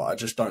upgrade on him, but I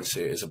just don't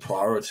see it as a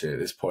priority at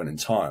this point in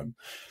time.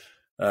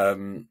 I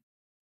mean,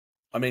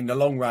 the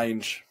long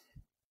range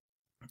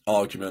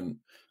argument,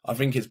 I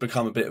think it's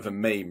become a bit of a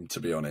meme,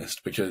 to be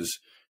honest, because,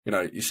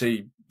 you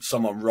see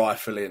someone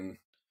rifling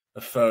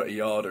a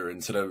 30-yarder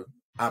into the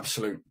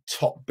absolute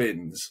top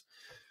bins,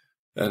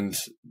 and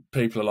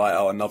people are like,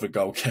 "Oh, another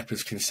goal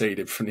Kepa's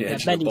conceded from the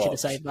edge of the box." Should have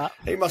saved that.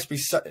 He must be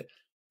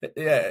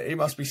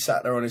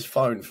sat there on his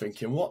phone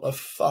thinking, "What the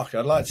fuck?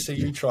 I'd like to see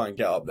you try and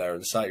get up there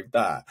and save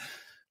that."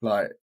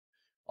 Like,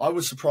 I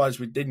was surprised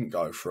we didn't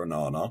go for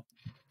Onana.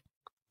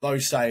 Though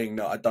saying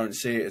that I don't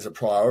see it as a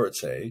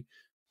priority,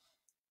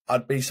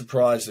 I'd be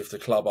surprised if the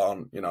club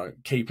aren't,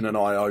 keeping an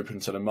eye open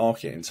to the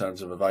market in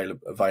terms of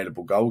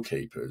available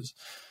goalkeepers.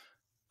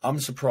 I'm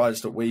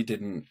surprised that we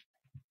didn't,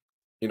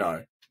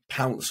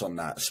 pounce on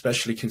that,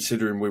 especially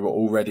considering we were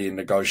already in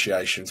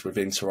negotiations with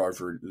Inter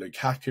over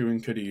Lukaku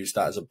and could have used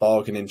that as a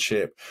bargaining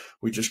chip.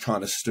 We just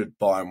kind of stood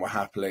by and were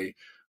happily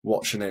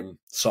watching him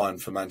sign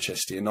for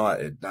Manchester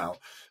United. Now,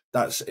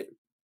 that's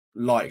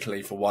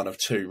likely for one of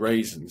two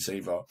reasons.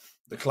 Either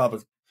the club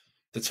have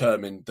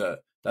determined that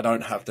they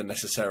don't have the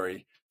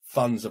necessary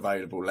funds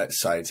available,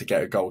 let's say, to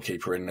get a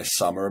goalkeeper in this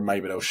summer, and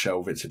maybe they'll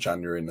shelve it to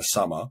January in the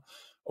summer.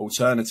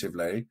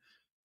 Alternatively,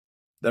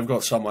 they've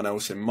got someone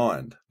else in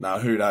mind. Now,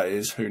 who that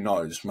is, who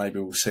knows? Maybe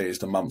we'll see as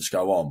the months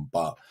go on.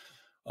 But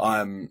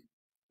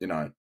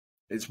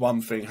it's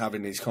one thing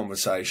having these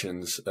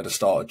conversations at the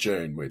start of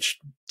June, which,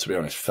 to be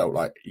honest, felt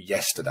like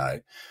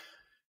yesterday.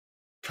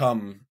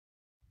 Come,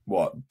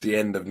 the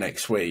end of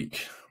next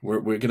week, we're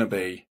going to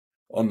be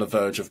on the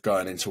verge of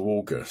going into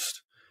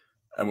August.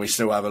 And we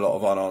still have a lot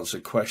of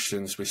unanswered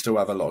questions. We still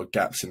have a lot of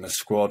gaps in the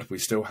squad. We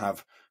still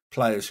have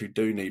players who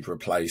do need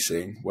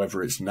replacing,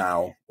 whether it's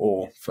now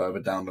or further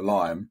down the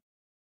line.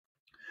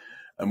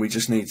 And we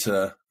just need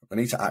to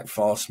act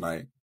fast,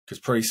 mate, because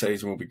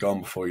pre-season will be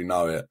gone before you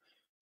know it.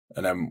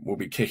 And then we'll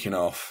be kicking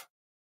off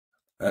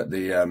at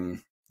the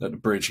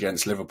bridge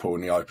against Liverpool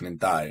in the opening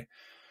day.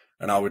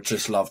 And I would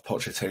just love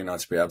Pochettino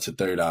to be able to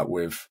do that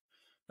with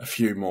a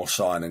few more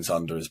signings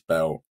under his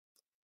belt,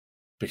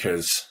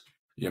 because,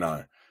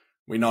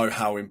 we know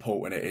how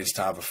important it is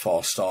to have a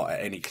fast start at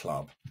any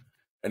club.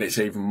 And it's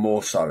even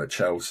more so at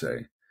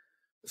Chelsea,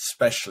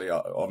 especially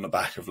on the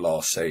back of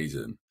last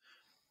season,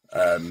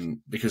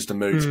 because the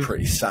mood's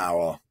pretty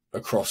sour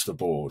across the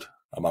board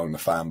among the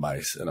fan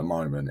base at the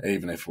moment,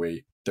 even if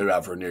we do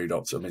have renewed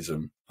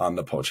optimism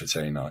under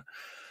Pochettino.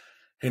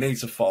 He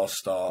needs a fast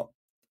start,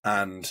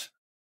 and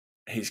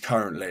he's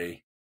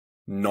currently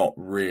not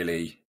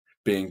really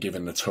being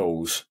given the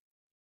tools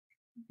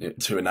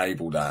to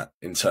enable that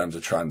in terms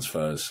of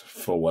transfers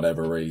for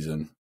whatever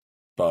reason.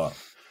 But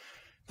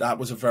that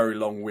was a very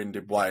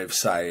long-winded way of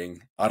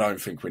saying I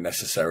don't think we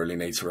necessarily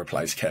need to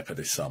replace Kepa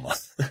this summer.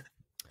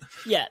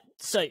 Yeah,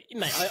 so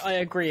mate, I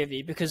agree with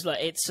you, because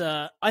it's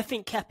I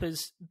think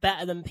Kepa's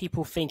better than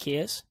people think he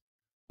is,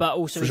 but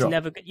also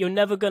you're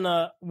never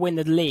gonna win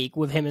the league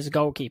with him as a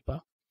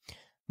goalkeeper.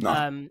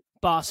 No.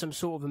 Bar some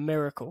sort of a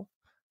miracle,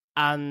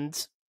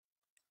 and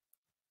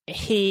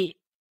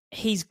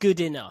he's good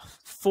enough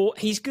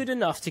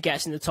to get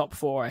us in the top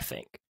 4, I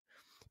think.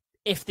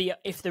 If the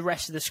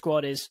rest of the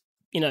squad is,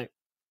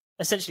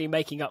 essentially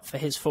making up for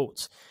his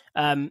faults.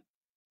 I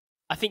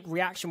think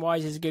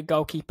reaction-wise, he's a good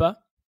goalkeeper.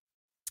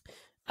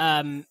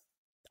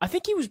 I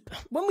think he was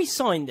when we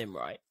signed him,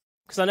 right?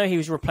 Because I know he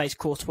was replaced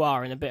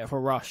Courtois in a bit of a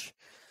rush,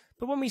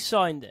 but when we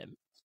signed him,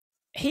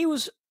 he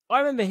was. I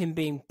remember him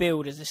being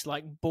billed as this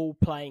like ball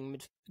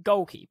playing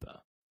goalkeeper.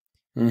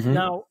 Mm-hmm.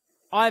 Now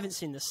I haven't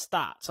seen the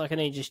stats; I can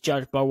only just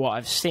judge by what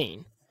I've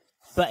seen.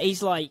 But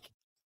he's like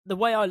the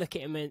way I look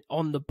at him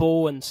on the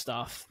ball and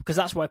stuff, because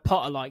that's why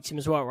Potter liked him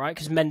as well, right?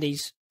 Because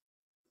Mendy's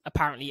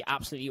apparently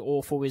absolutely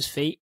awful with his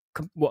feet,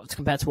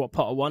 compared to what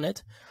Potter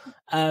wanted.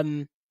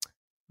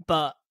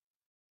 But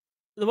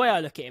the way I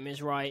look at him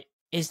is right.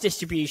 His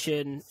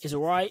distribution is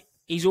all right.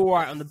 He's all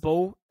right on the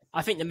ball.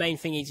 I think the main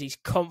thing is he's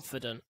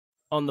confident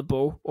on the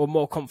ball, or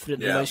more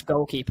confident than most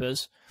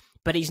goalkeepers.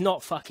 But he's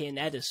not fucking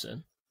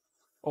Edison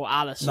or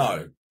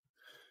Alisson.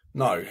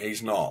 No,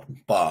 he's not.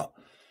 But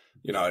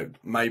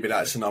maybe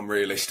that's an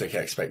unrealistic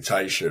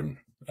expectation.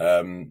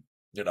 To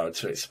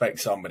expect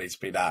somebody to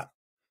be that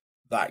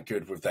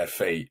good with their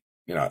feet,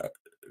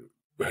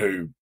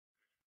 who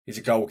is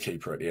a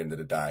goalkeeper at the end of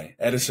the day.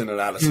 Edison and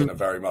Alisson are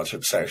very much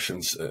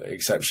exceptions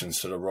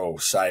to the rule,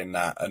 saying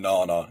that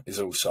Onana is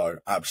also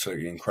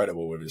absolutely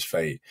incredible with his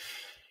feet.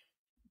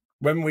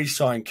 When we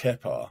signed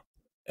Kepa,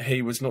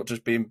 he was not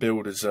just being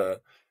billed as a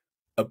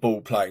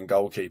ball-playing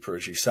goalkeeper,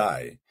 as you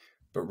say,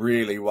 but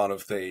really one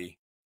of the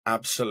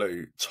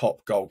absolute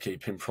top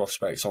goalkeeping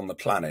prospects on the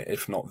planet,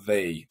 if not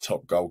the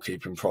top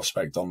goalkeeping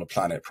prospect on the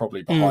planet,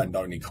 probably behind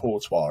only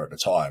Courtois at the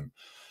time.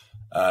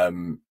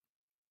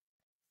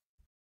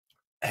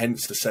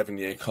 Hence the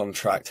 7-year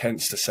contract,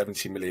 hence the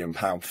 £70 million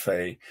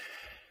fee.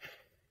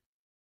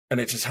 And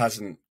it just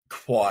hasn't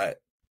quite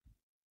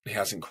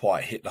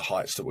hit the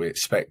heights that we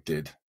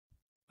expected.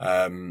 But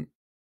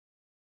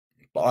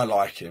I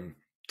like him,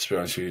 to be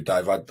honest with you,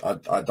 Dave.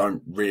 I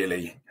don't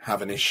really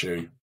have an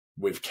issue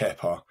with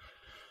Kepa.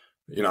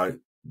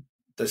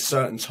 There's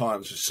certain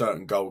times with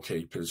certain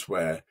goalkeepers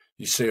where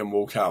you see them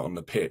walk out on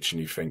the pitch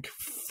and you think,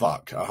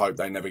 fuck, I hope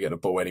they never get the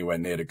ball anywhere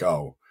near the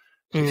goal,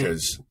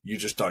 because you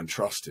just don't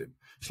trust him.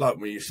 It's like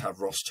when we used to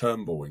have Ross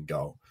Turnbull in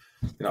goal.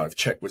 If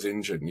Czech was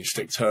injured and you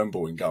stick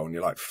Turnbull in goal and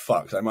you're like,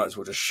 fuck, they might as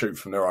well just shoot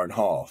from their own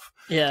half.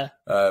 Yeah.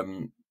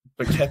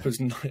 But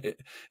Kepa's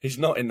he's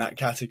not in that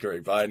category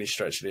by any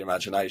stretch of the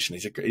imagination.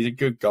 He's a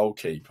good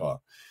goalkeeper.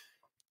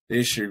 The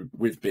issue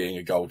with being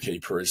a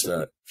goalkeeper is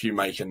that if you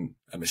make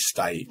a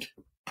mistake,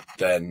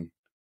 then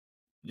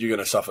you're going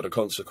to suffer the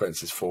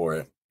consequences for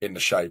it in the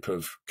shape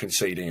of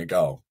conceding a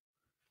goal.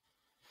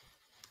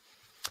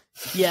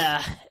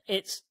 Yeah,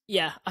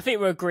 I think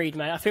we're agreed,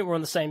 mate. I think we're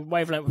on the same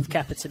wavelength with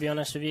Kepa, to be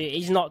honest with you.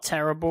 He's not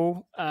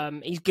terrible.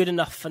 He's good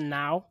enough for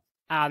now.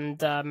 And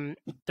the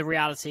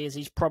reality is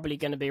he's probably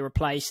going to be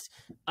replaced.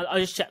 I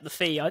just checked the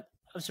fee. I'm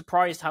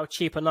surprised how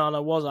cheap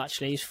Onana was,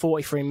 actually. He's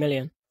 43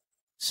 million.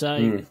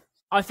 So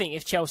I think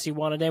if Chelsea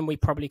wanted him, we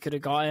probably could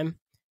have got him,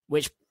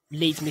 which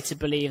leads me to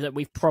believe that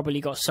we've probably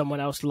got someone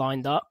else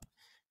lined up.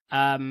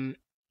 But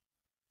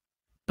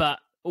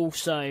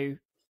also,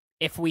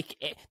 the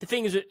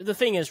thing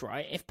is,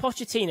 right, if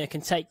Pochettino can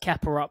take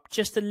Kepa up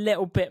just a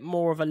little bit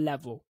more of a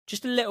level,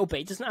 just a little bit,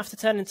 he doesn't have to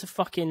turn into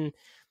fucking,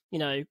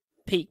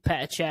 peak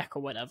Petr Cech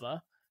or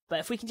whatever. But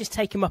if we can just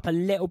take him up a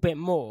little bit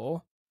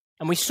more,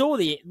 and we saw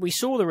the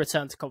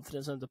return to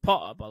confidence under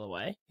Potter, by the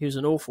way, he was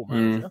an awful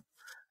manager.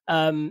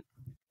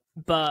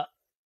 But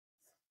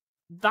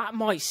that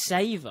might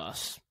save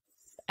us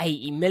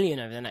 80 million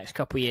over the next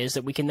couple of years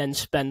that we can then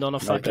spend on a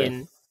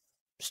fucking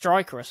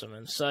striker or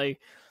something. So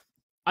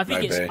I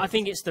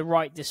think it's the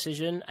right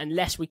decision,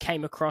 unless we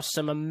came across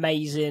some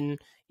amazing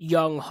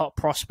young hot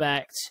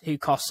prospect who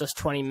costs us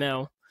 20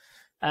 mil.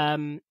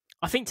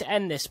 I think to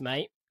end this,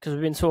 mate, because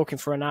we've been talking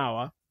for an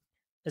hour,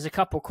 there's a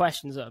couple of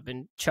questions that have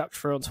been chucked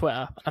through on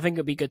Twitter. I think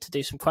it'd be good to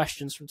do some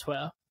questions from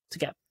Twitter to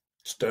get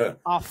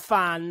our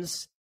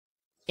fans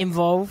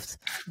involved.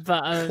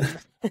 But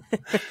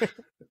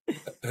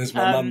has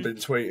my mum been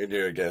tweeting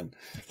you again?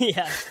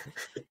 Yeah.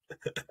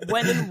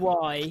 When and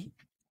why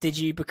did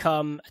you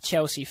become a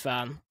Chelsea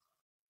fan?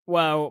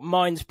 Well,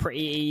 mine's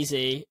pretty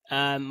easy.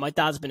 My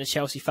dad's been a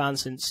Chelsea fan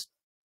since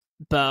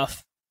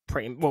birth,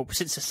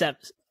 since the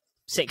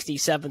 60s,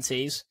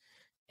 70s.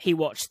 He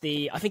watched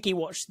the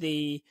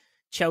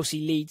Chelsea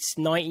Leeds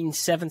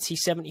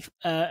 1970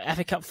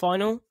 FA Cup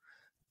final.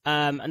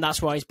 And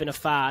that's why he's been a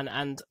fan.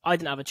 And I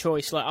didn't have a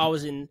choice. Like, I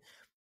was in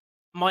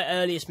my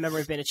earliest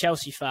memory of being a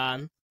Chelsea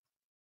fan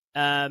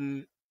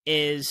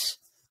is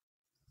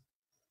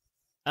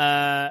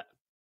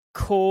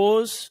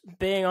Coors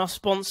being our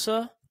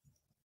sponsor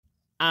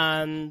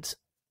and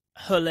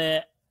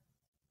Hullet,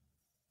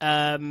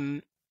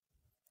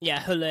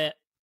 Hullet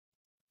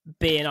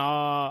being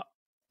our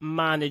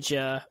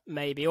manager,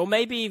 maybe, or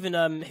maybe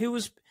even who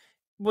was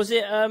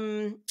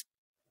it?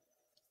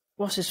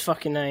 What's his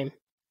fucking name?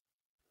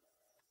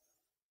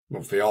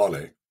 Not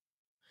Viali.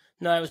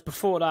 No, it was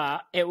before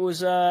that. It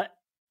was oh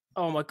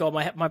my god,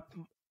 my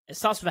it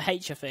starts with a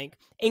H, I think.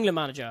 England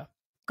manager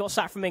got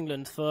sacked from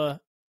England for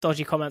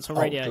dodgy comments on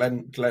radio.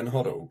 Glenn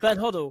Hoddle. Glenn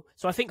Hoddle.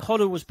 So I think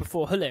Hoddle was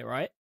before Hullet,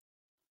 right?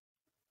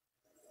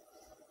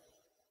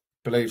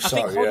 I think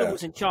Hoddle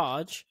was in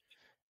charge.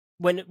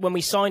 when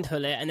we signed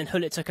Hullet, and then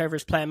Hullet took over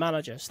as player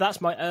manager. So that's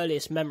my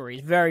earliest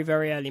memories, very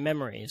very early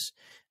memories.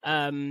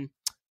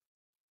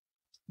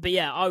 But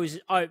yeah, I was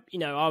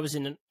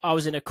in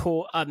a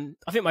core. I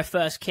think my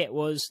first kit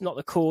was not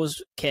the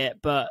Cores kit,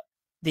 but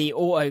the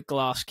Auto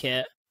Glass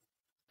kit.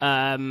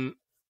 So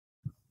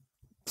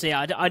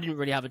yeah, I didn't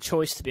really have a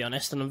choice, to be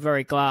honest, and I'm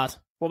very glad.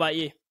 What about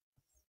you?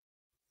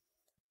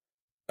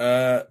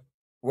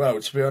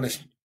 Well, to be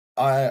honest,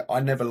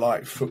 I never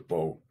liked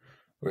football,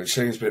 which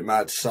seems a bit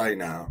mad to say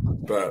now,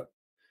 but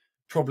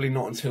probably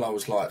not until I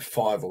was like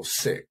 5 or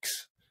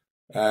 6,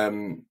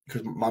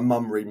 because my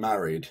mum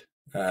remarried.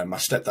 My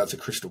stepdad's a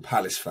Crystal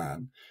Palace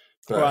fan,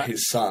 but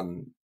his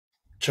son,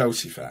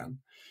 Chelsea fan.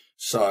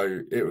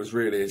 So it was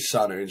really his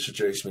son who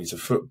introduced me to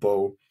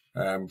football,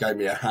 gave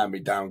me a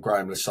hand-me-down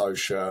Graham Lasso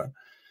shirt.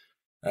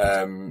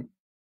 And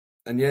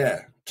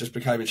yeah, just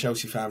became a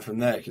Chelsea fan from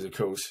there because, of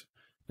course,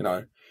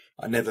 I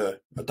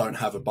don't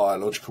have a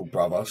biological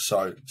brother.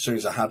 So as soon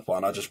as I had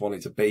one, I just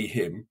wanted to be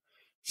him.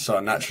 So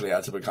I naturally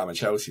had to become a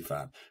Chelsea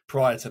fan.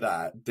 Prior to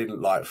that,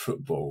 didn't like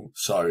football.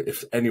 So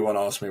if anyone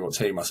asked me what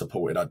team I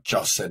supported, I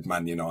just said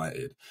Man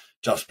United,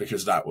 just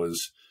because I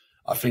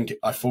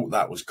thought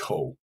that was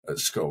cool at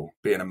school,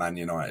 being a Man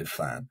United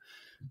fan.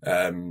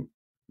 But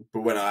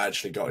when I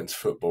actually got into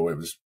football, it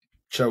was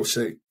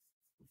Chelsea.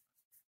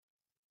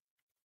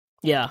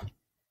 Yeah.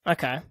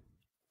 Okay.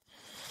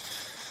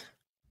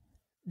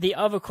 The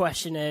other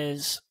question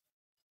is,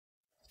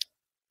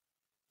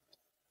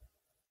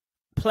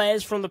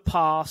 players from the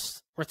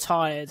past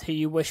retired who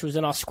you wish was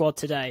in our squad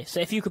today. So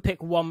if you could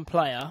pick one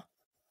player,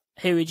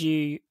 who would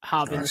you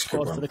have in the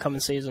squad for the coming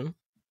season?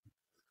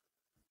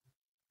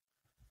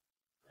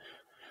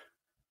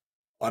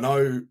 I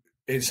know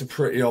it's a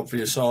pretty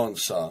obvious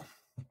answer,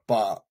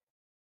 but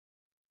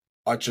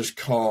I just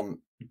can't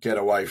get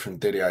away from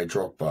Didier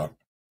Drogba.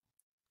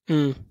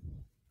 A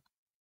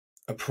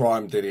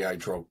prime Didier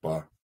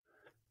Drogba.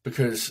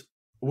 Because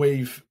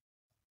we're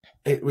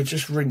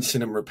just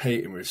rinsing and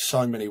repeating with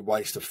so many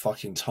waste of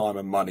fucking time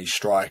and money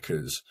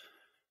strikers.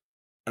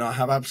 And I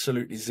have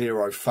absolutely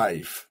zero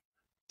faith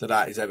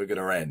that is ever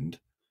going to end.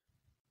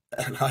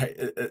 And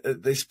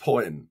at this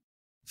point,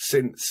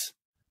 since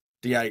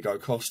Diego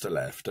Costa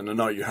left, and I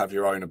know you have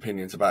your own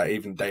opinions about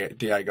even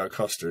Diego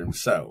Costa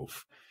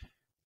himself,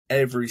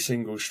 every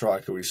single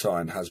striker we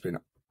signed has been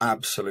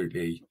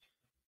absolutely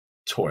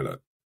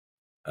toilet.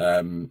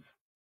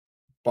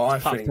 But I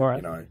think,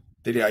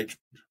 Didier,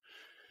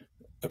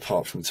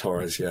 apart from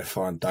Torres, yeah,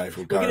 fine, Dave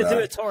will go. We're going to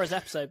do a Torres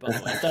episode, by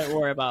the way. Don't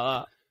worry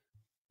about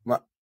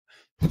that.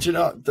 Do you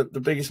know, the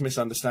biggest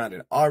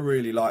misunderstanding? I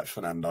really like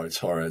Fernando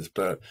Torres,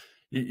 but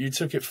you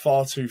took it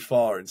far too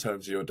far in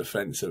terms of your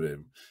defence of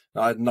him.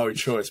 I had no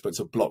choice but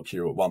to block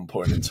you at one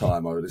point in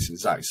time over this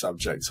exact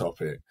subject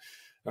topic.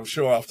 I'm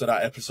sure after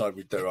that episode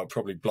we do, I'll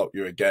probably block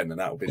you again,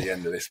 and that'll be the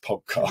end of this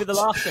podcast. It'll be the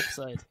last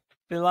episode.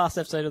 Be the last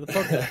episode of the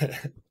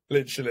podcast.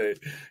 Literally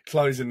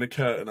closing the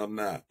curtain on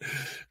that.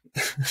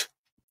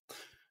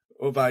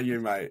 What about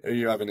you, mate? Who are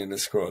you having in the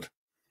squad?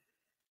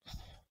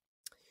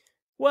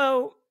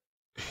 Well,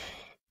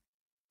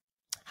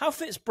 how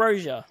fit's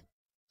Brozier?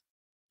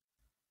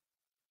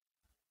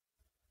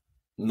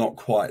 Not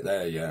quite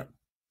there yet.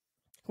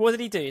 What did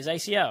he do? His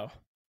ACL?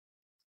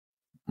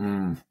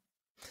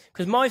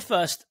 Because my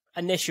first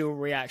initial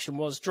reaction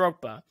was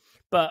Drogba,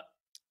 but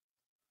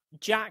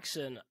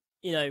Jackson,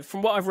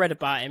 from what I've read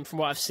about him, from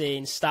what I've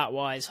seen,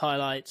 stat-wise,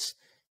 highlights,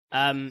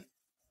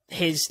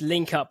 his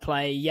link-up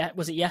play,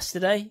 was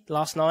it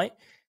last night?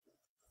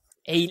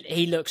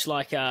 He looks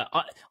like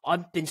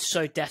I've been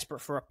so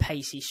desperate for a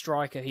pacey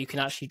striker who can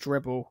actually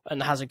dribble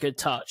and has a good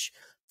touch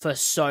for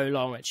so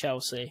long at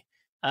Chelsea.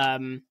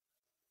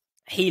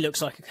 He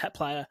looks like a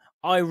player.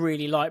 I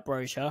really like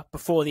Brozier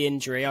before the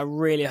injury. I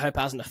really hope it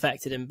hasn't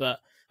affected him, but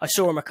I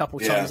saw him a couple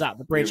of times at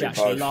the bridge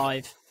actually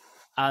live,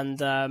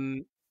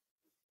 and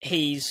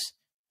he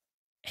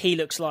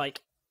looks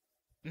like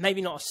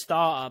maybe not a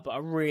starter, but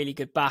a really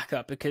good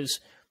backup, because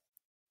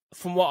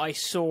from what I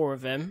saw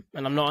of him,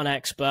 and I'm not an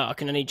expert, I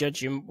can only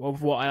judge him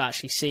of what I've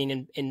actually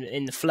seen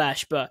in the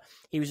flesh, but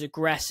he was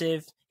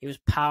aggressive, he was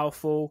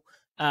powerful,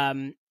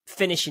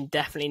 finishing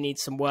definitely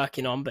needs some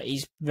working on, but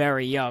he's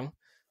very young.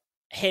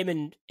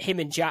 Him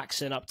and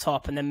Jackson up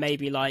top, and then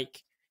maybe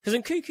because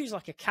Nkuku's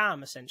like a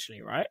cam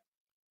essentially, right?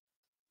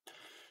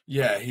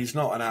 Yeah, he's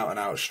not an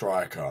out-and-out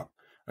striker.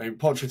 I mean,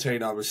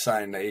 Pochettino was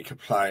saying that he could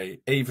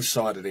play either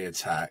side of the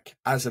attack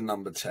as a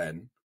number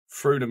 10,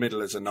 through the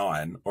middle as a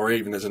 9, or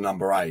even as a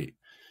number 8.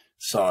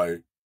 So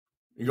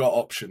you got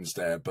options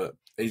there, but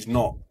he's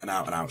not an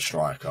out-and-out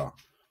striker.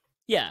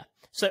 Yeah.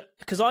 So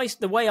because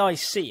the way I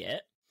see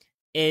it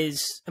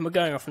is, and we're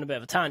going off on a bit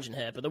of a tangent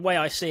here, but the way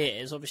I see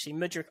it is obviously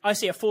Mudryk. I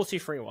see a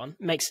 4-2-3-1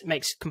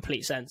 makes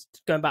complete sense.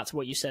 Going back to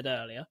what you said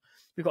earlier,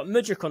 we've got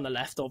Mudryk on the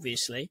left,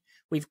 obviously.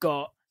 We've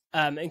got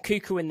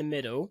Nkuku in the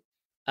middle.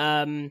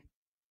 And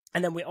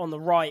then we're on the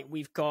right,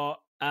 we've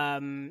got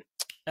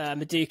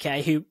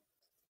Madueke, who,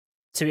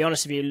 to be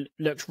honest with you,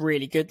 looked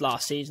really good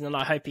last season, and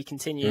I hope he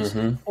continues.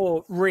 Mm-hmm.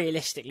 Or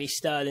realistically,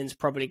 Sterling's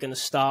probably going to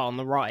start on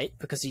the right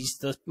because he's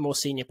the more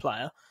senior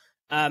player.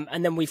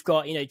 And then we've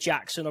got,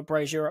 Jackson or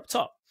Brazier up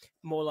top.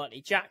 More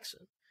likely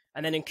Jackson.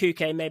 And then in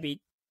Kuke, maybe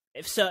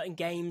if certain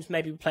games,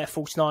 maybe we play a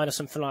false nine or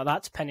something like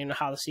that, depending on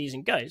how the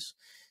season goes.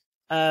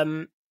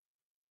 So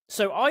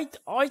I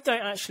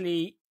don't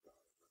actually...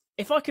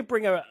 If I could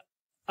bring a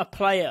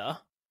player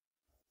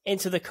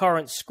into the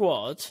current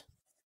squad,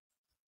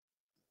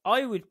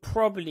 I would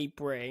probably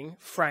bring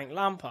Frank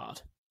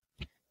Lampard.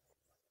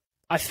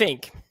 I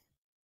think.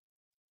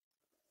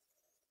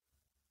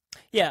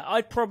 Yeah,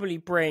 I'd probably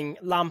bring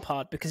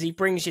Lampard because he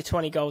brings you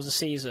 20 goals a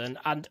season.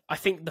 And I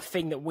think the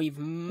thing that we've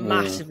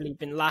massively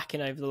been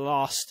lacking over the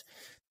last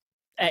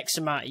X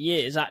amount of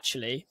years,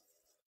 actually,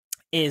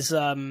 is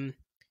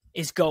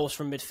goals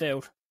from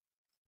midfield.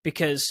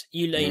 Because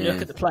you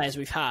look at the players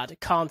we've had,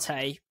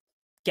 Kante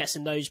gets a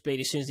nosebleed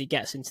as soon as he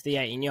gets into the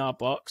 18-yard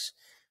box.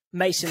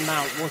 Mason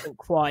Mount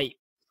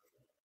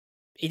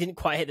he didn't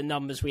quite hit the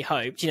numbers we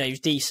hoped. He was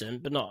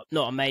decent, but not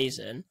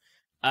amazing.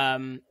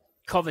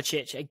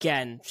 Kovacic,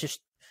 again, just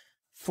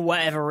for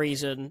whatever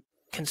reason,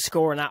 can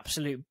score an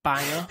absolute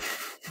banger.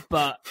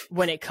 But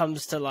when it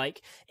comes to do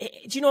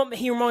you know what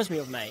he reminds me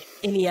of, mate?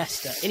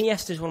 Iniesta.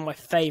 Iniesta is one of my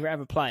favourite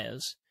ever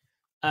players.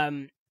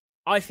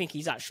 I think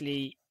he's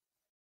actually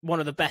one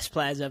of the best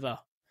players ever.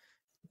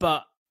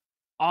 But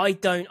I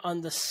don't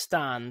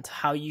understand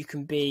how you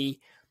can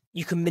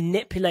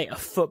manipulate a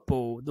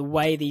football the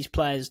way these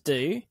players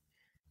do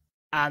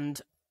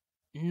and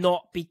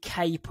not be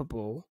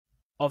capable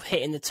of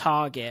hitting the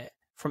target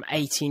from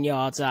 18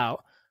 yards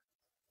out.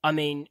 I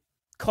mean,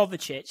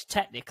 Kovacic,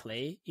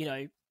 technically,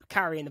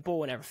 carrying the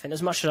ball and everything,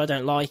 as much as I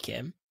don't like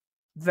him,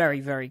 very,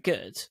 very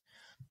good.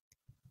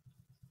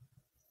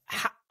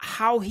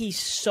 How he's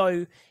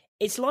so...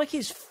 It's like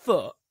his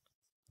foot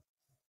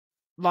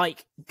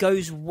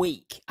goes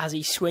weak as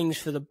he swings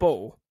for the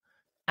ball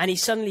and he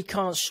suddenly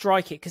can't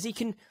strike it because he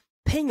can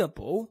ping a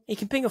ball. He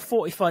can ping a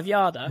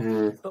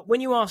 45-yarder, but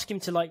when you ask him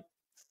to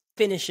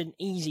finish an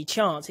easy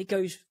chance, it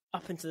goes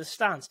up into the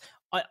stands.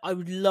 I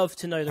would love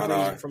to know the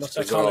reason from a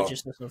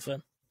psychologist or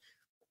something.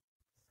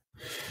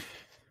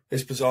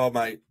 It's bizarre,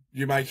 mate.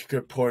 You make a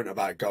good point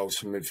about goals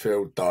from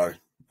midfield, though,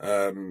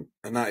 and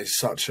that is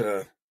such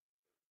a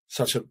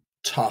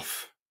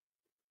tough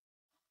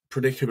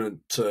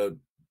predicament to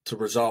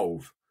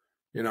resolve.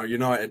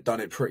 United done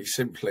it pretty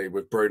simply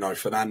with Bruno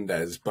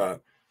Fernandes,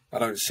 but I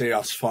don't see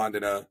us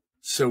finding a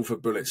silver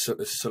bullet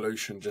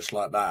solution just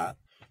like that.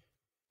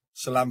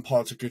 So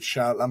Lampard's a good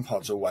shout.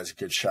 Lampard's always a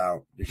good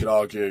shout. You could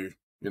argue,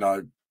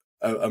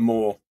 a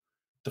more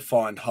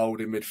defined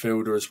holding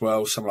midfielder as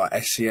well. Someone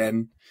like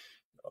Essien,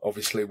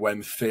 obviously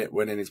when fit,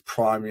 when in his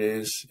prime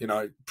years,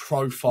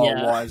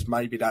 profile-wise,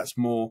 maybe that's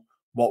more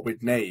what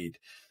we'd need.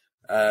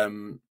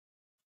 But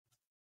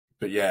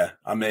yeah,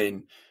 I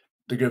mean,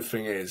 the good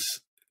thing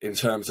is, in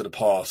terms of the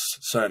past,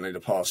 certainly the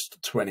past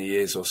 20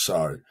 years or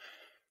so,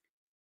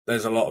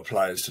 there's a lot of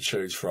players to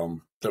choose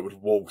from that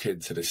would walk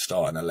into this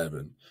starting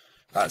 11.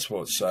 That's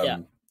what's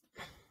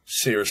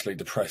seriously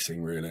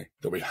depressing, really,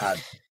 that we've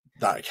had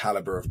that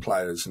calibre of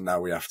players and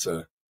now we have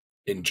to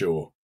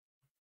endure.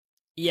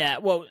 Yeah,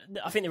 well,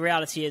 I think the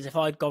reality is if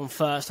I'd gone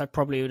first, I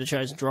probably would have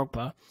chosen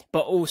Drogba.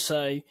 But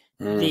also,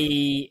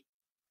 I'm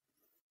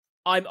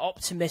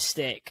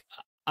optimistic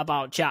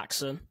about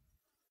Jackson.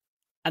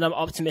 And I'm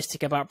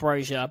optimistic about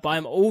Brazier, but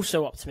I'm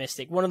also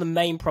optimistic. One of the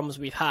main problems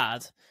we've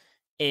had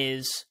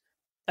is,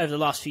 over the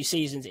last few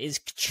seasons, is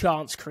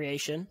chance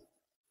creation.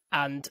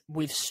 And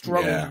we've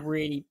struggled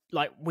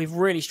we've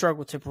really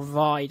struggled to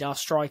provide our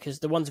strikers,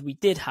 the ones we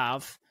did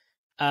have,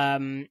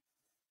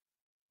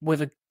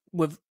 with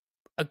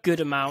a good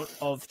amount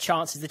of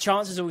chances. The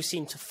chances always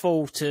seem to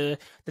fall to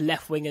the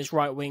left wingers,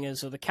 right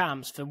wingers, or the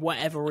cams for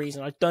whatever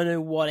reason. I don't know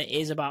what it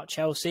is about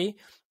Chelsea,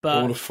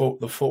 but all the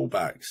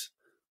fullbacks.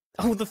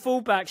 Oh, the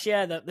fullbacks,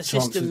 yeah. The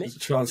system.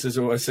 Chances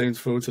always seem to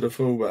fall to the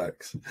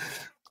fullbacks.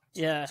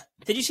 Yeah.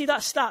 Did you see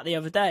that stat the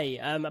other day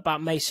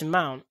about Mason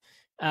Mount?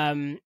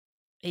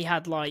 He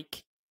had I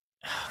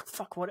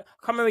can't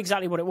remember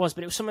exactly what it was,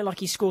 but it was something like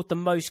he scored the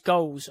most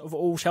goals of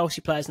all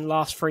Chelsea players in the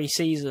last 3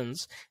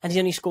 seasons, and he's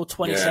only scored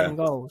 27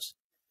 goals.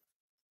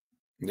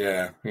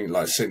 Yeah, I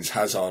think since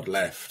Hazard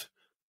left,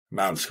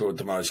 Mount scored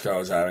the most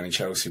goals out of any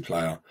Chelsea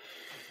player.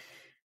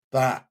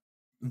 That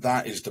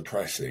is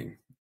depressing.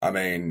 I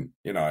mean,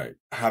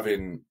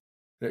 having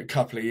a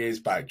couple of years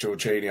back,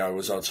 Jorginho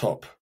was our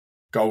top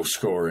goal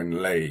scorer in the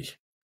league,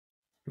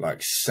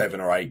 7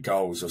 or 8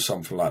 goals or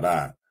something like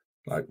that.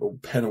 All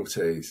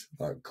penalties.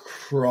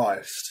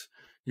 Christ.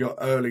 You got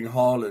Erling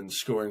Haaland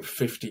scoring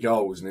 50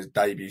 goals in his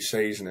debut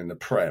season in the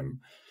Prem.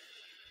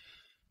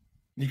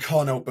 You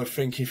can't help but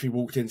think if he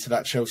walked into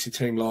that Chelsea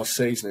team last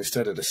season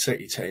instead of the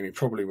City team, he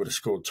probably would have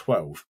scored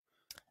 12.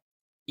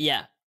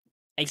 Yeah.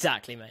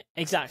 Exactly, mate.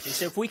 Exactly.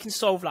 So if we can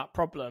solve that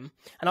problem,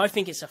 and I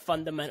think it's a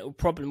fundamental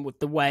problem with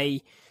the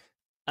way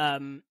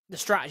the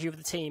strategy of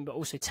the team, but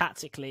also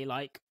tactically,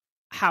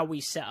 how we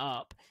set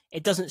up,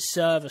 it doesn't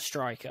serve a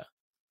striker.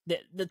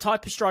 The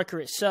type of striker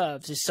it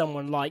serves is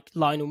someone like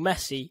Lionel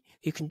Messi,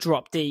 who can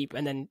drop deep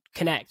and then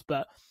connect.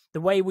 But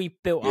the way we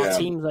built our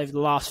teams over the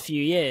last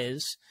few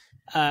years,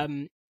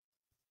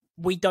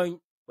 we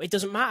don't. It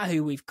doesn't matter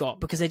who we've got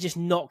because they're just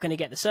not going to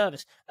get the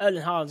service.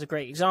 Erling Haaland's a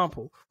great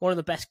example. One of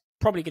the best,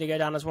 probably going to go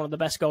down as one of the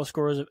best goal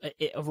scorers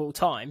of all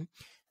time.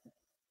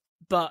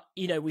 But,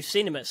 you know, we've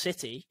seen him at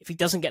City. If he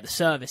doesn't get the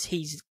service,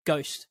 he's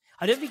ghost.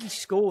 I don't think he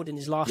scored in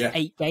his last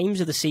 8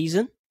 games of the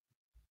season.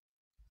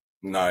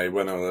 No, he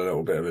went on a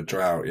little bit of a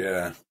drought,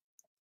 yeah.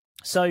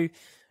 So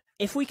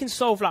if we can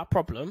solve that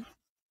problem,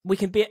 we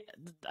can be...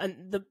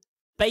 And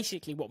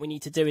basically what we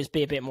need to do is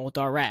be a bit more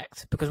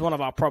direct, because one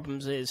of our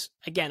problems is,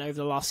 again, over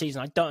the last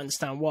season, I don't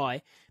understand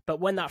why,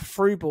 but when that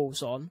through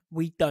ball's on,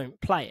 we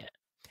don't play it.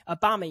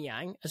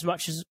 Aubameyang, as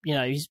much as, you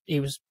know, he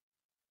was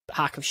a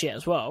hack of shit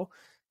as well,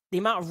 the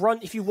amount of run,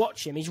 if you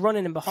watch him, he's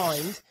running in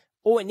behind.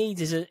 All it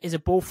needs is a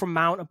ball from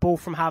Mount, a ball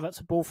from Havertz,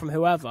 a ball from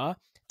whoever.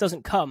 It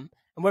doesn't come.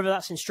 And whether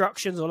that's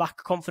instructions or lack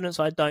of confidence,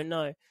 I don't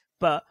know.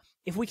 But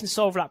if we can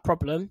solve that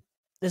problem,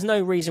 there's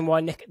no reason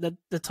why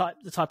the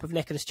type of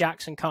Nicholas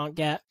Jackson can't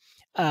get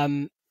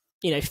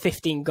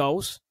 15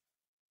 goals.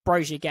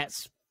 Brozier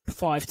gets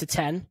 5 to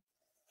 10.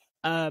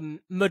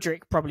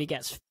 Mudryk probably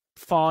gets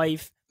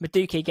 5.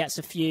 Madueke gets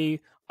a few.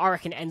 I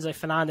reckon Enzo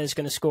Fernandez is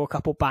going to score a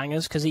couple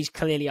bangers because he's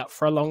clearly up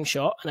for a long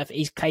shot and if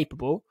he's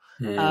capable.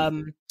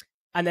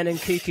 And then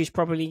Nkuku's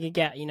probably going to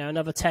get,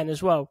 another 10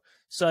 as well.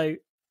 So,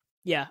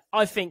 yeah,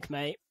 I think,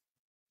 mate,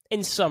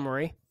 in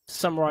summary, to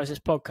summarise this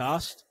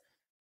podcast,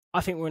 I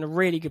think we're in a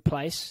really good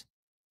place.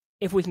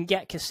 If we can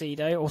get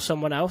Casido or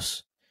someone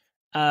else,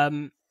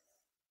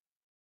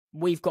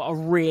 we've got a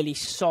really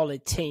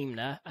solid team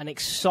there, an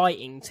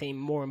exciting team,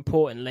 more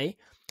importantly.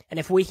 And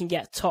if we can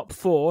get top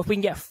 4, if we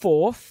can get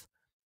 4th,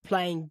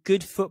 playing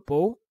good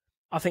football,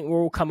 I think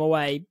we'll all come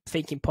away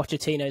thinking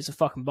Pochettino's a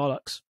fucking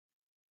bollocks.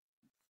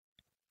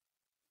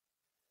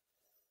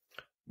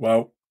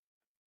 Well,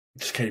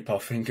 just keep our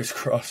fingers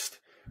crossed.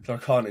 I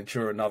can't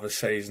endure another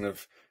season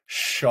of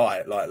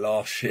shite like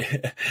last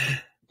year.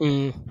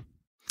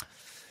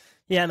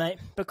 Yeah, mate.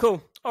 But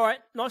cool. All right,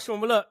 nice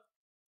one. Well, look,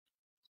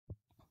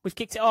 we've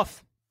kicked it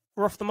off.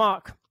 We're off the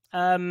mark.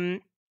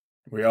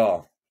 We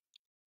are.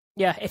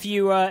 Yeah, if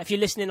you're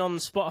listening on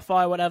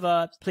Spotify or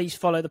whatever, please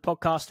follow the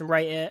podcast and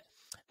rate it.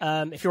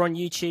 If you're on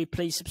YouTube,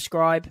 please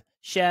subscribe.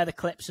 Share the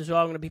clips as well.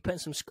 I'm going to be putting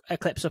some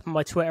clips up on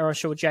my Twitter. I'm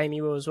sure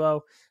Jamie will as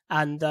well.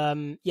 And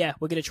we're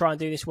going to try and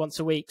do this once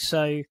a week.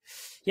 So,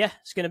 yeah,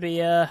 it's going to be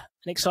an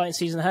exciting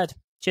season ahead.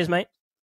 Cheers, mate.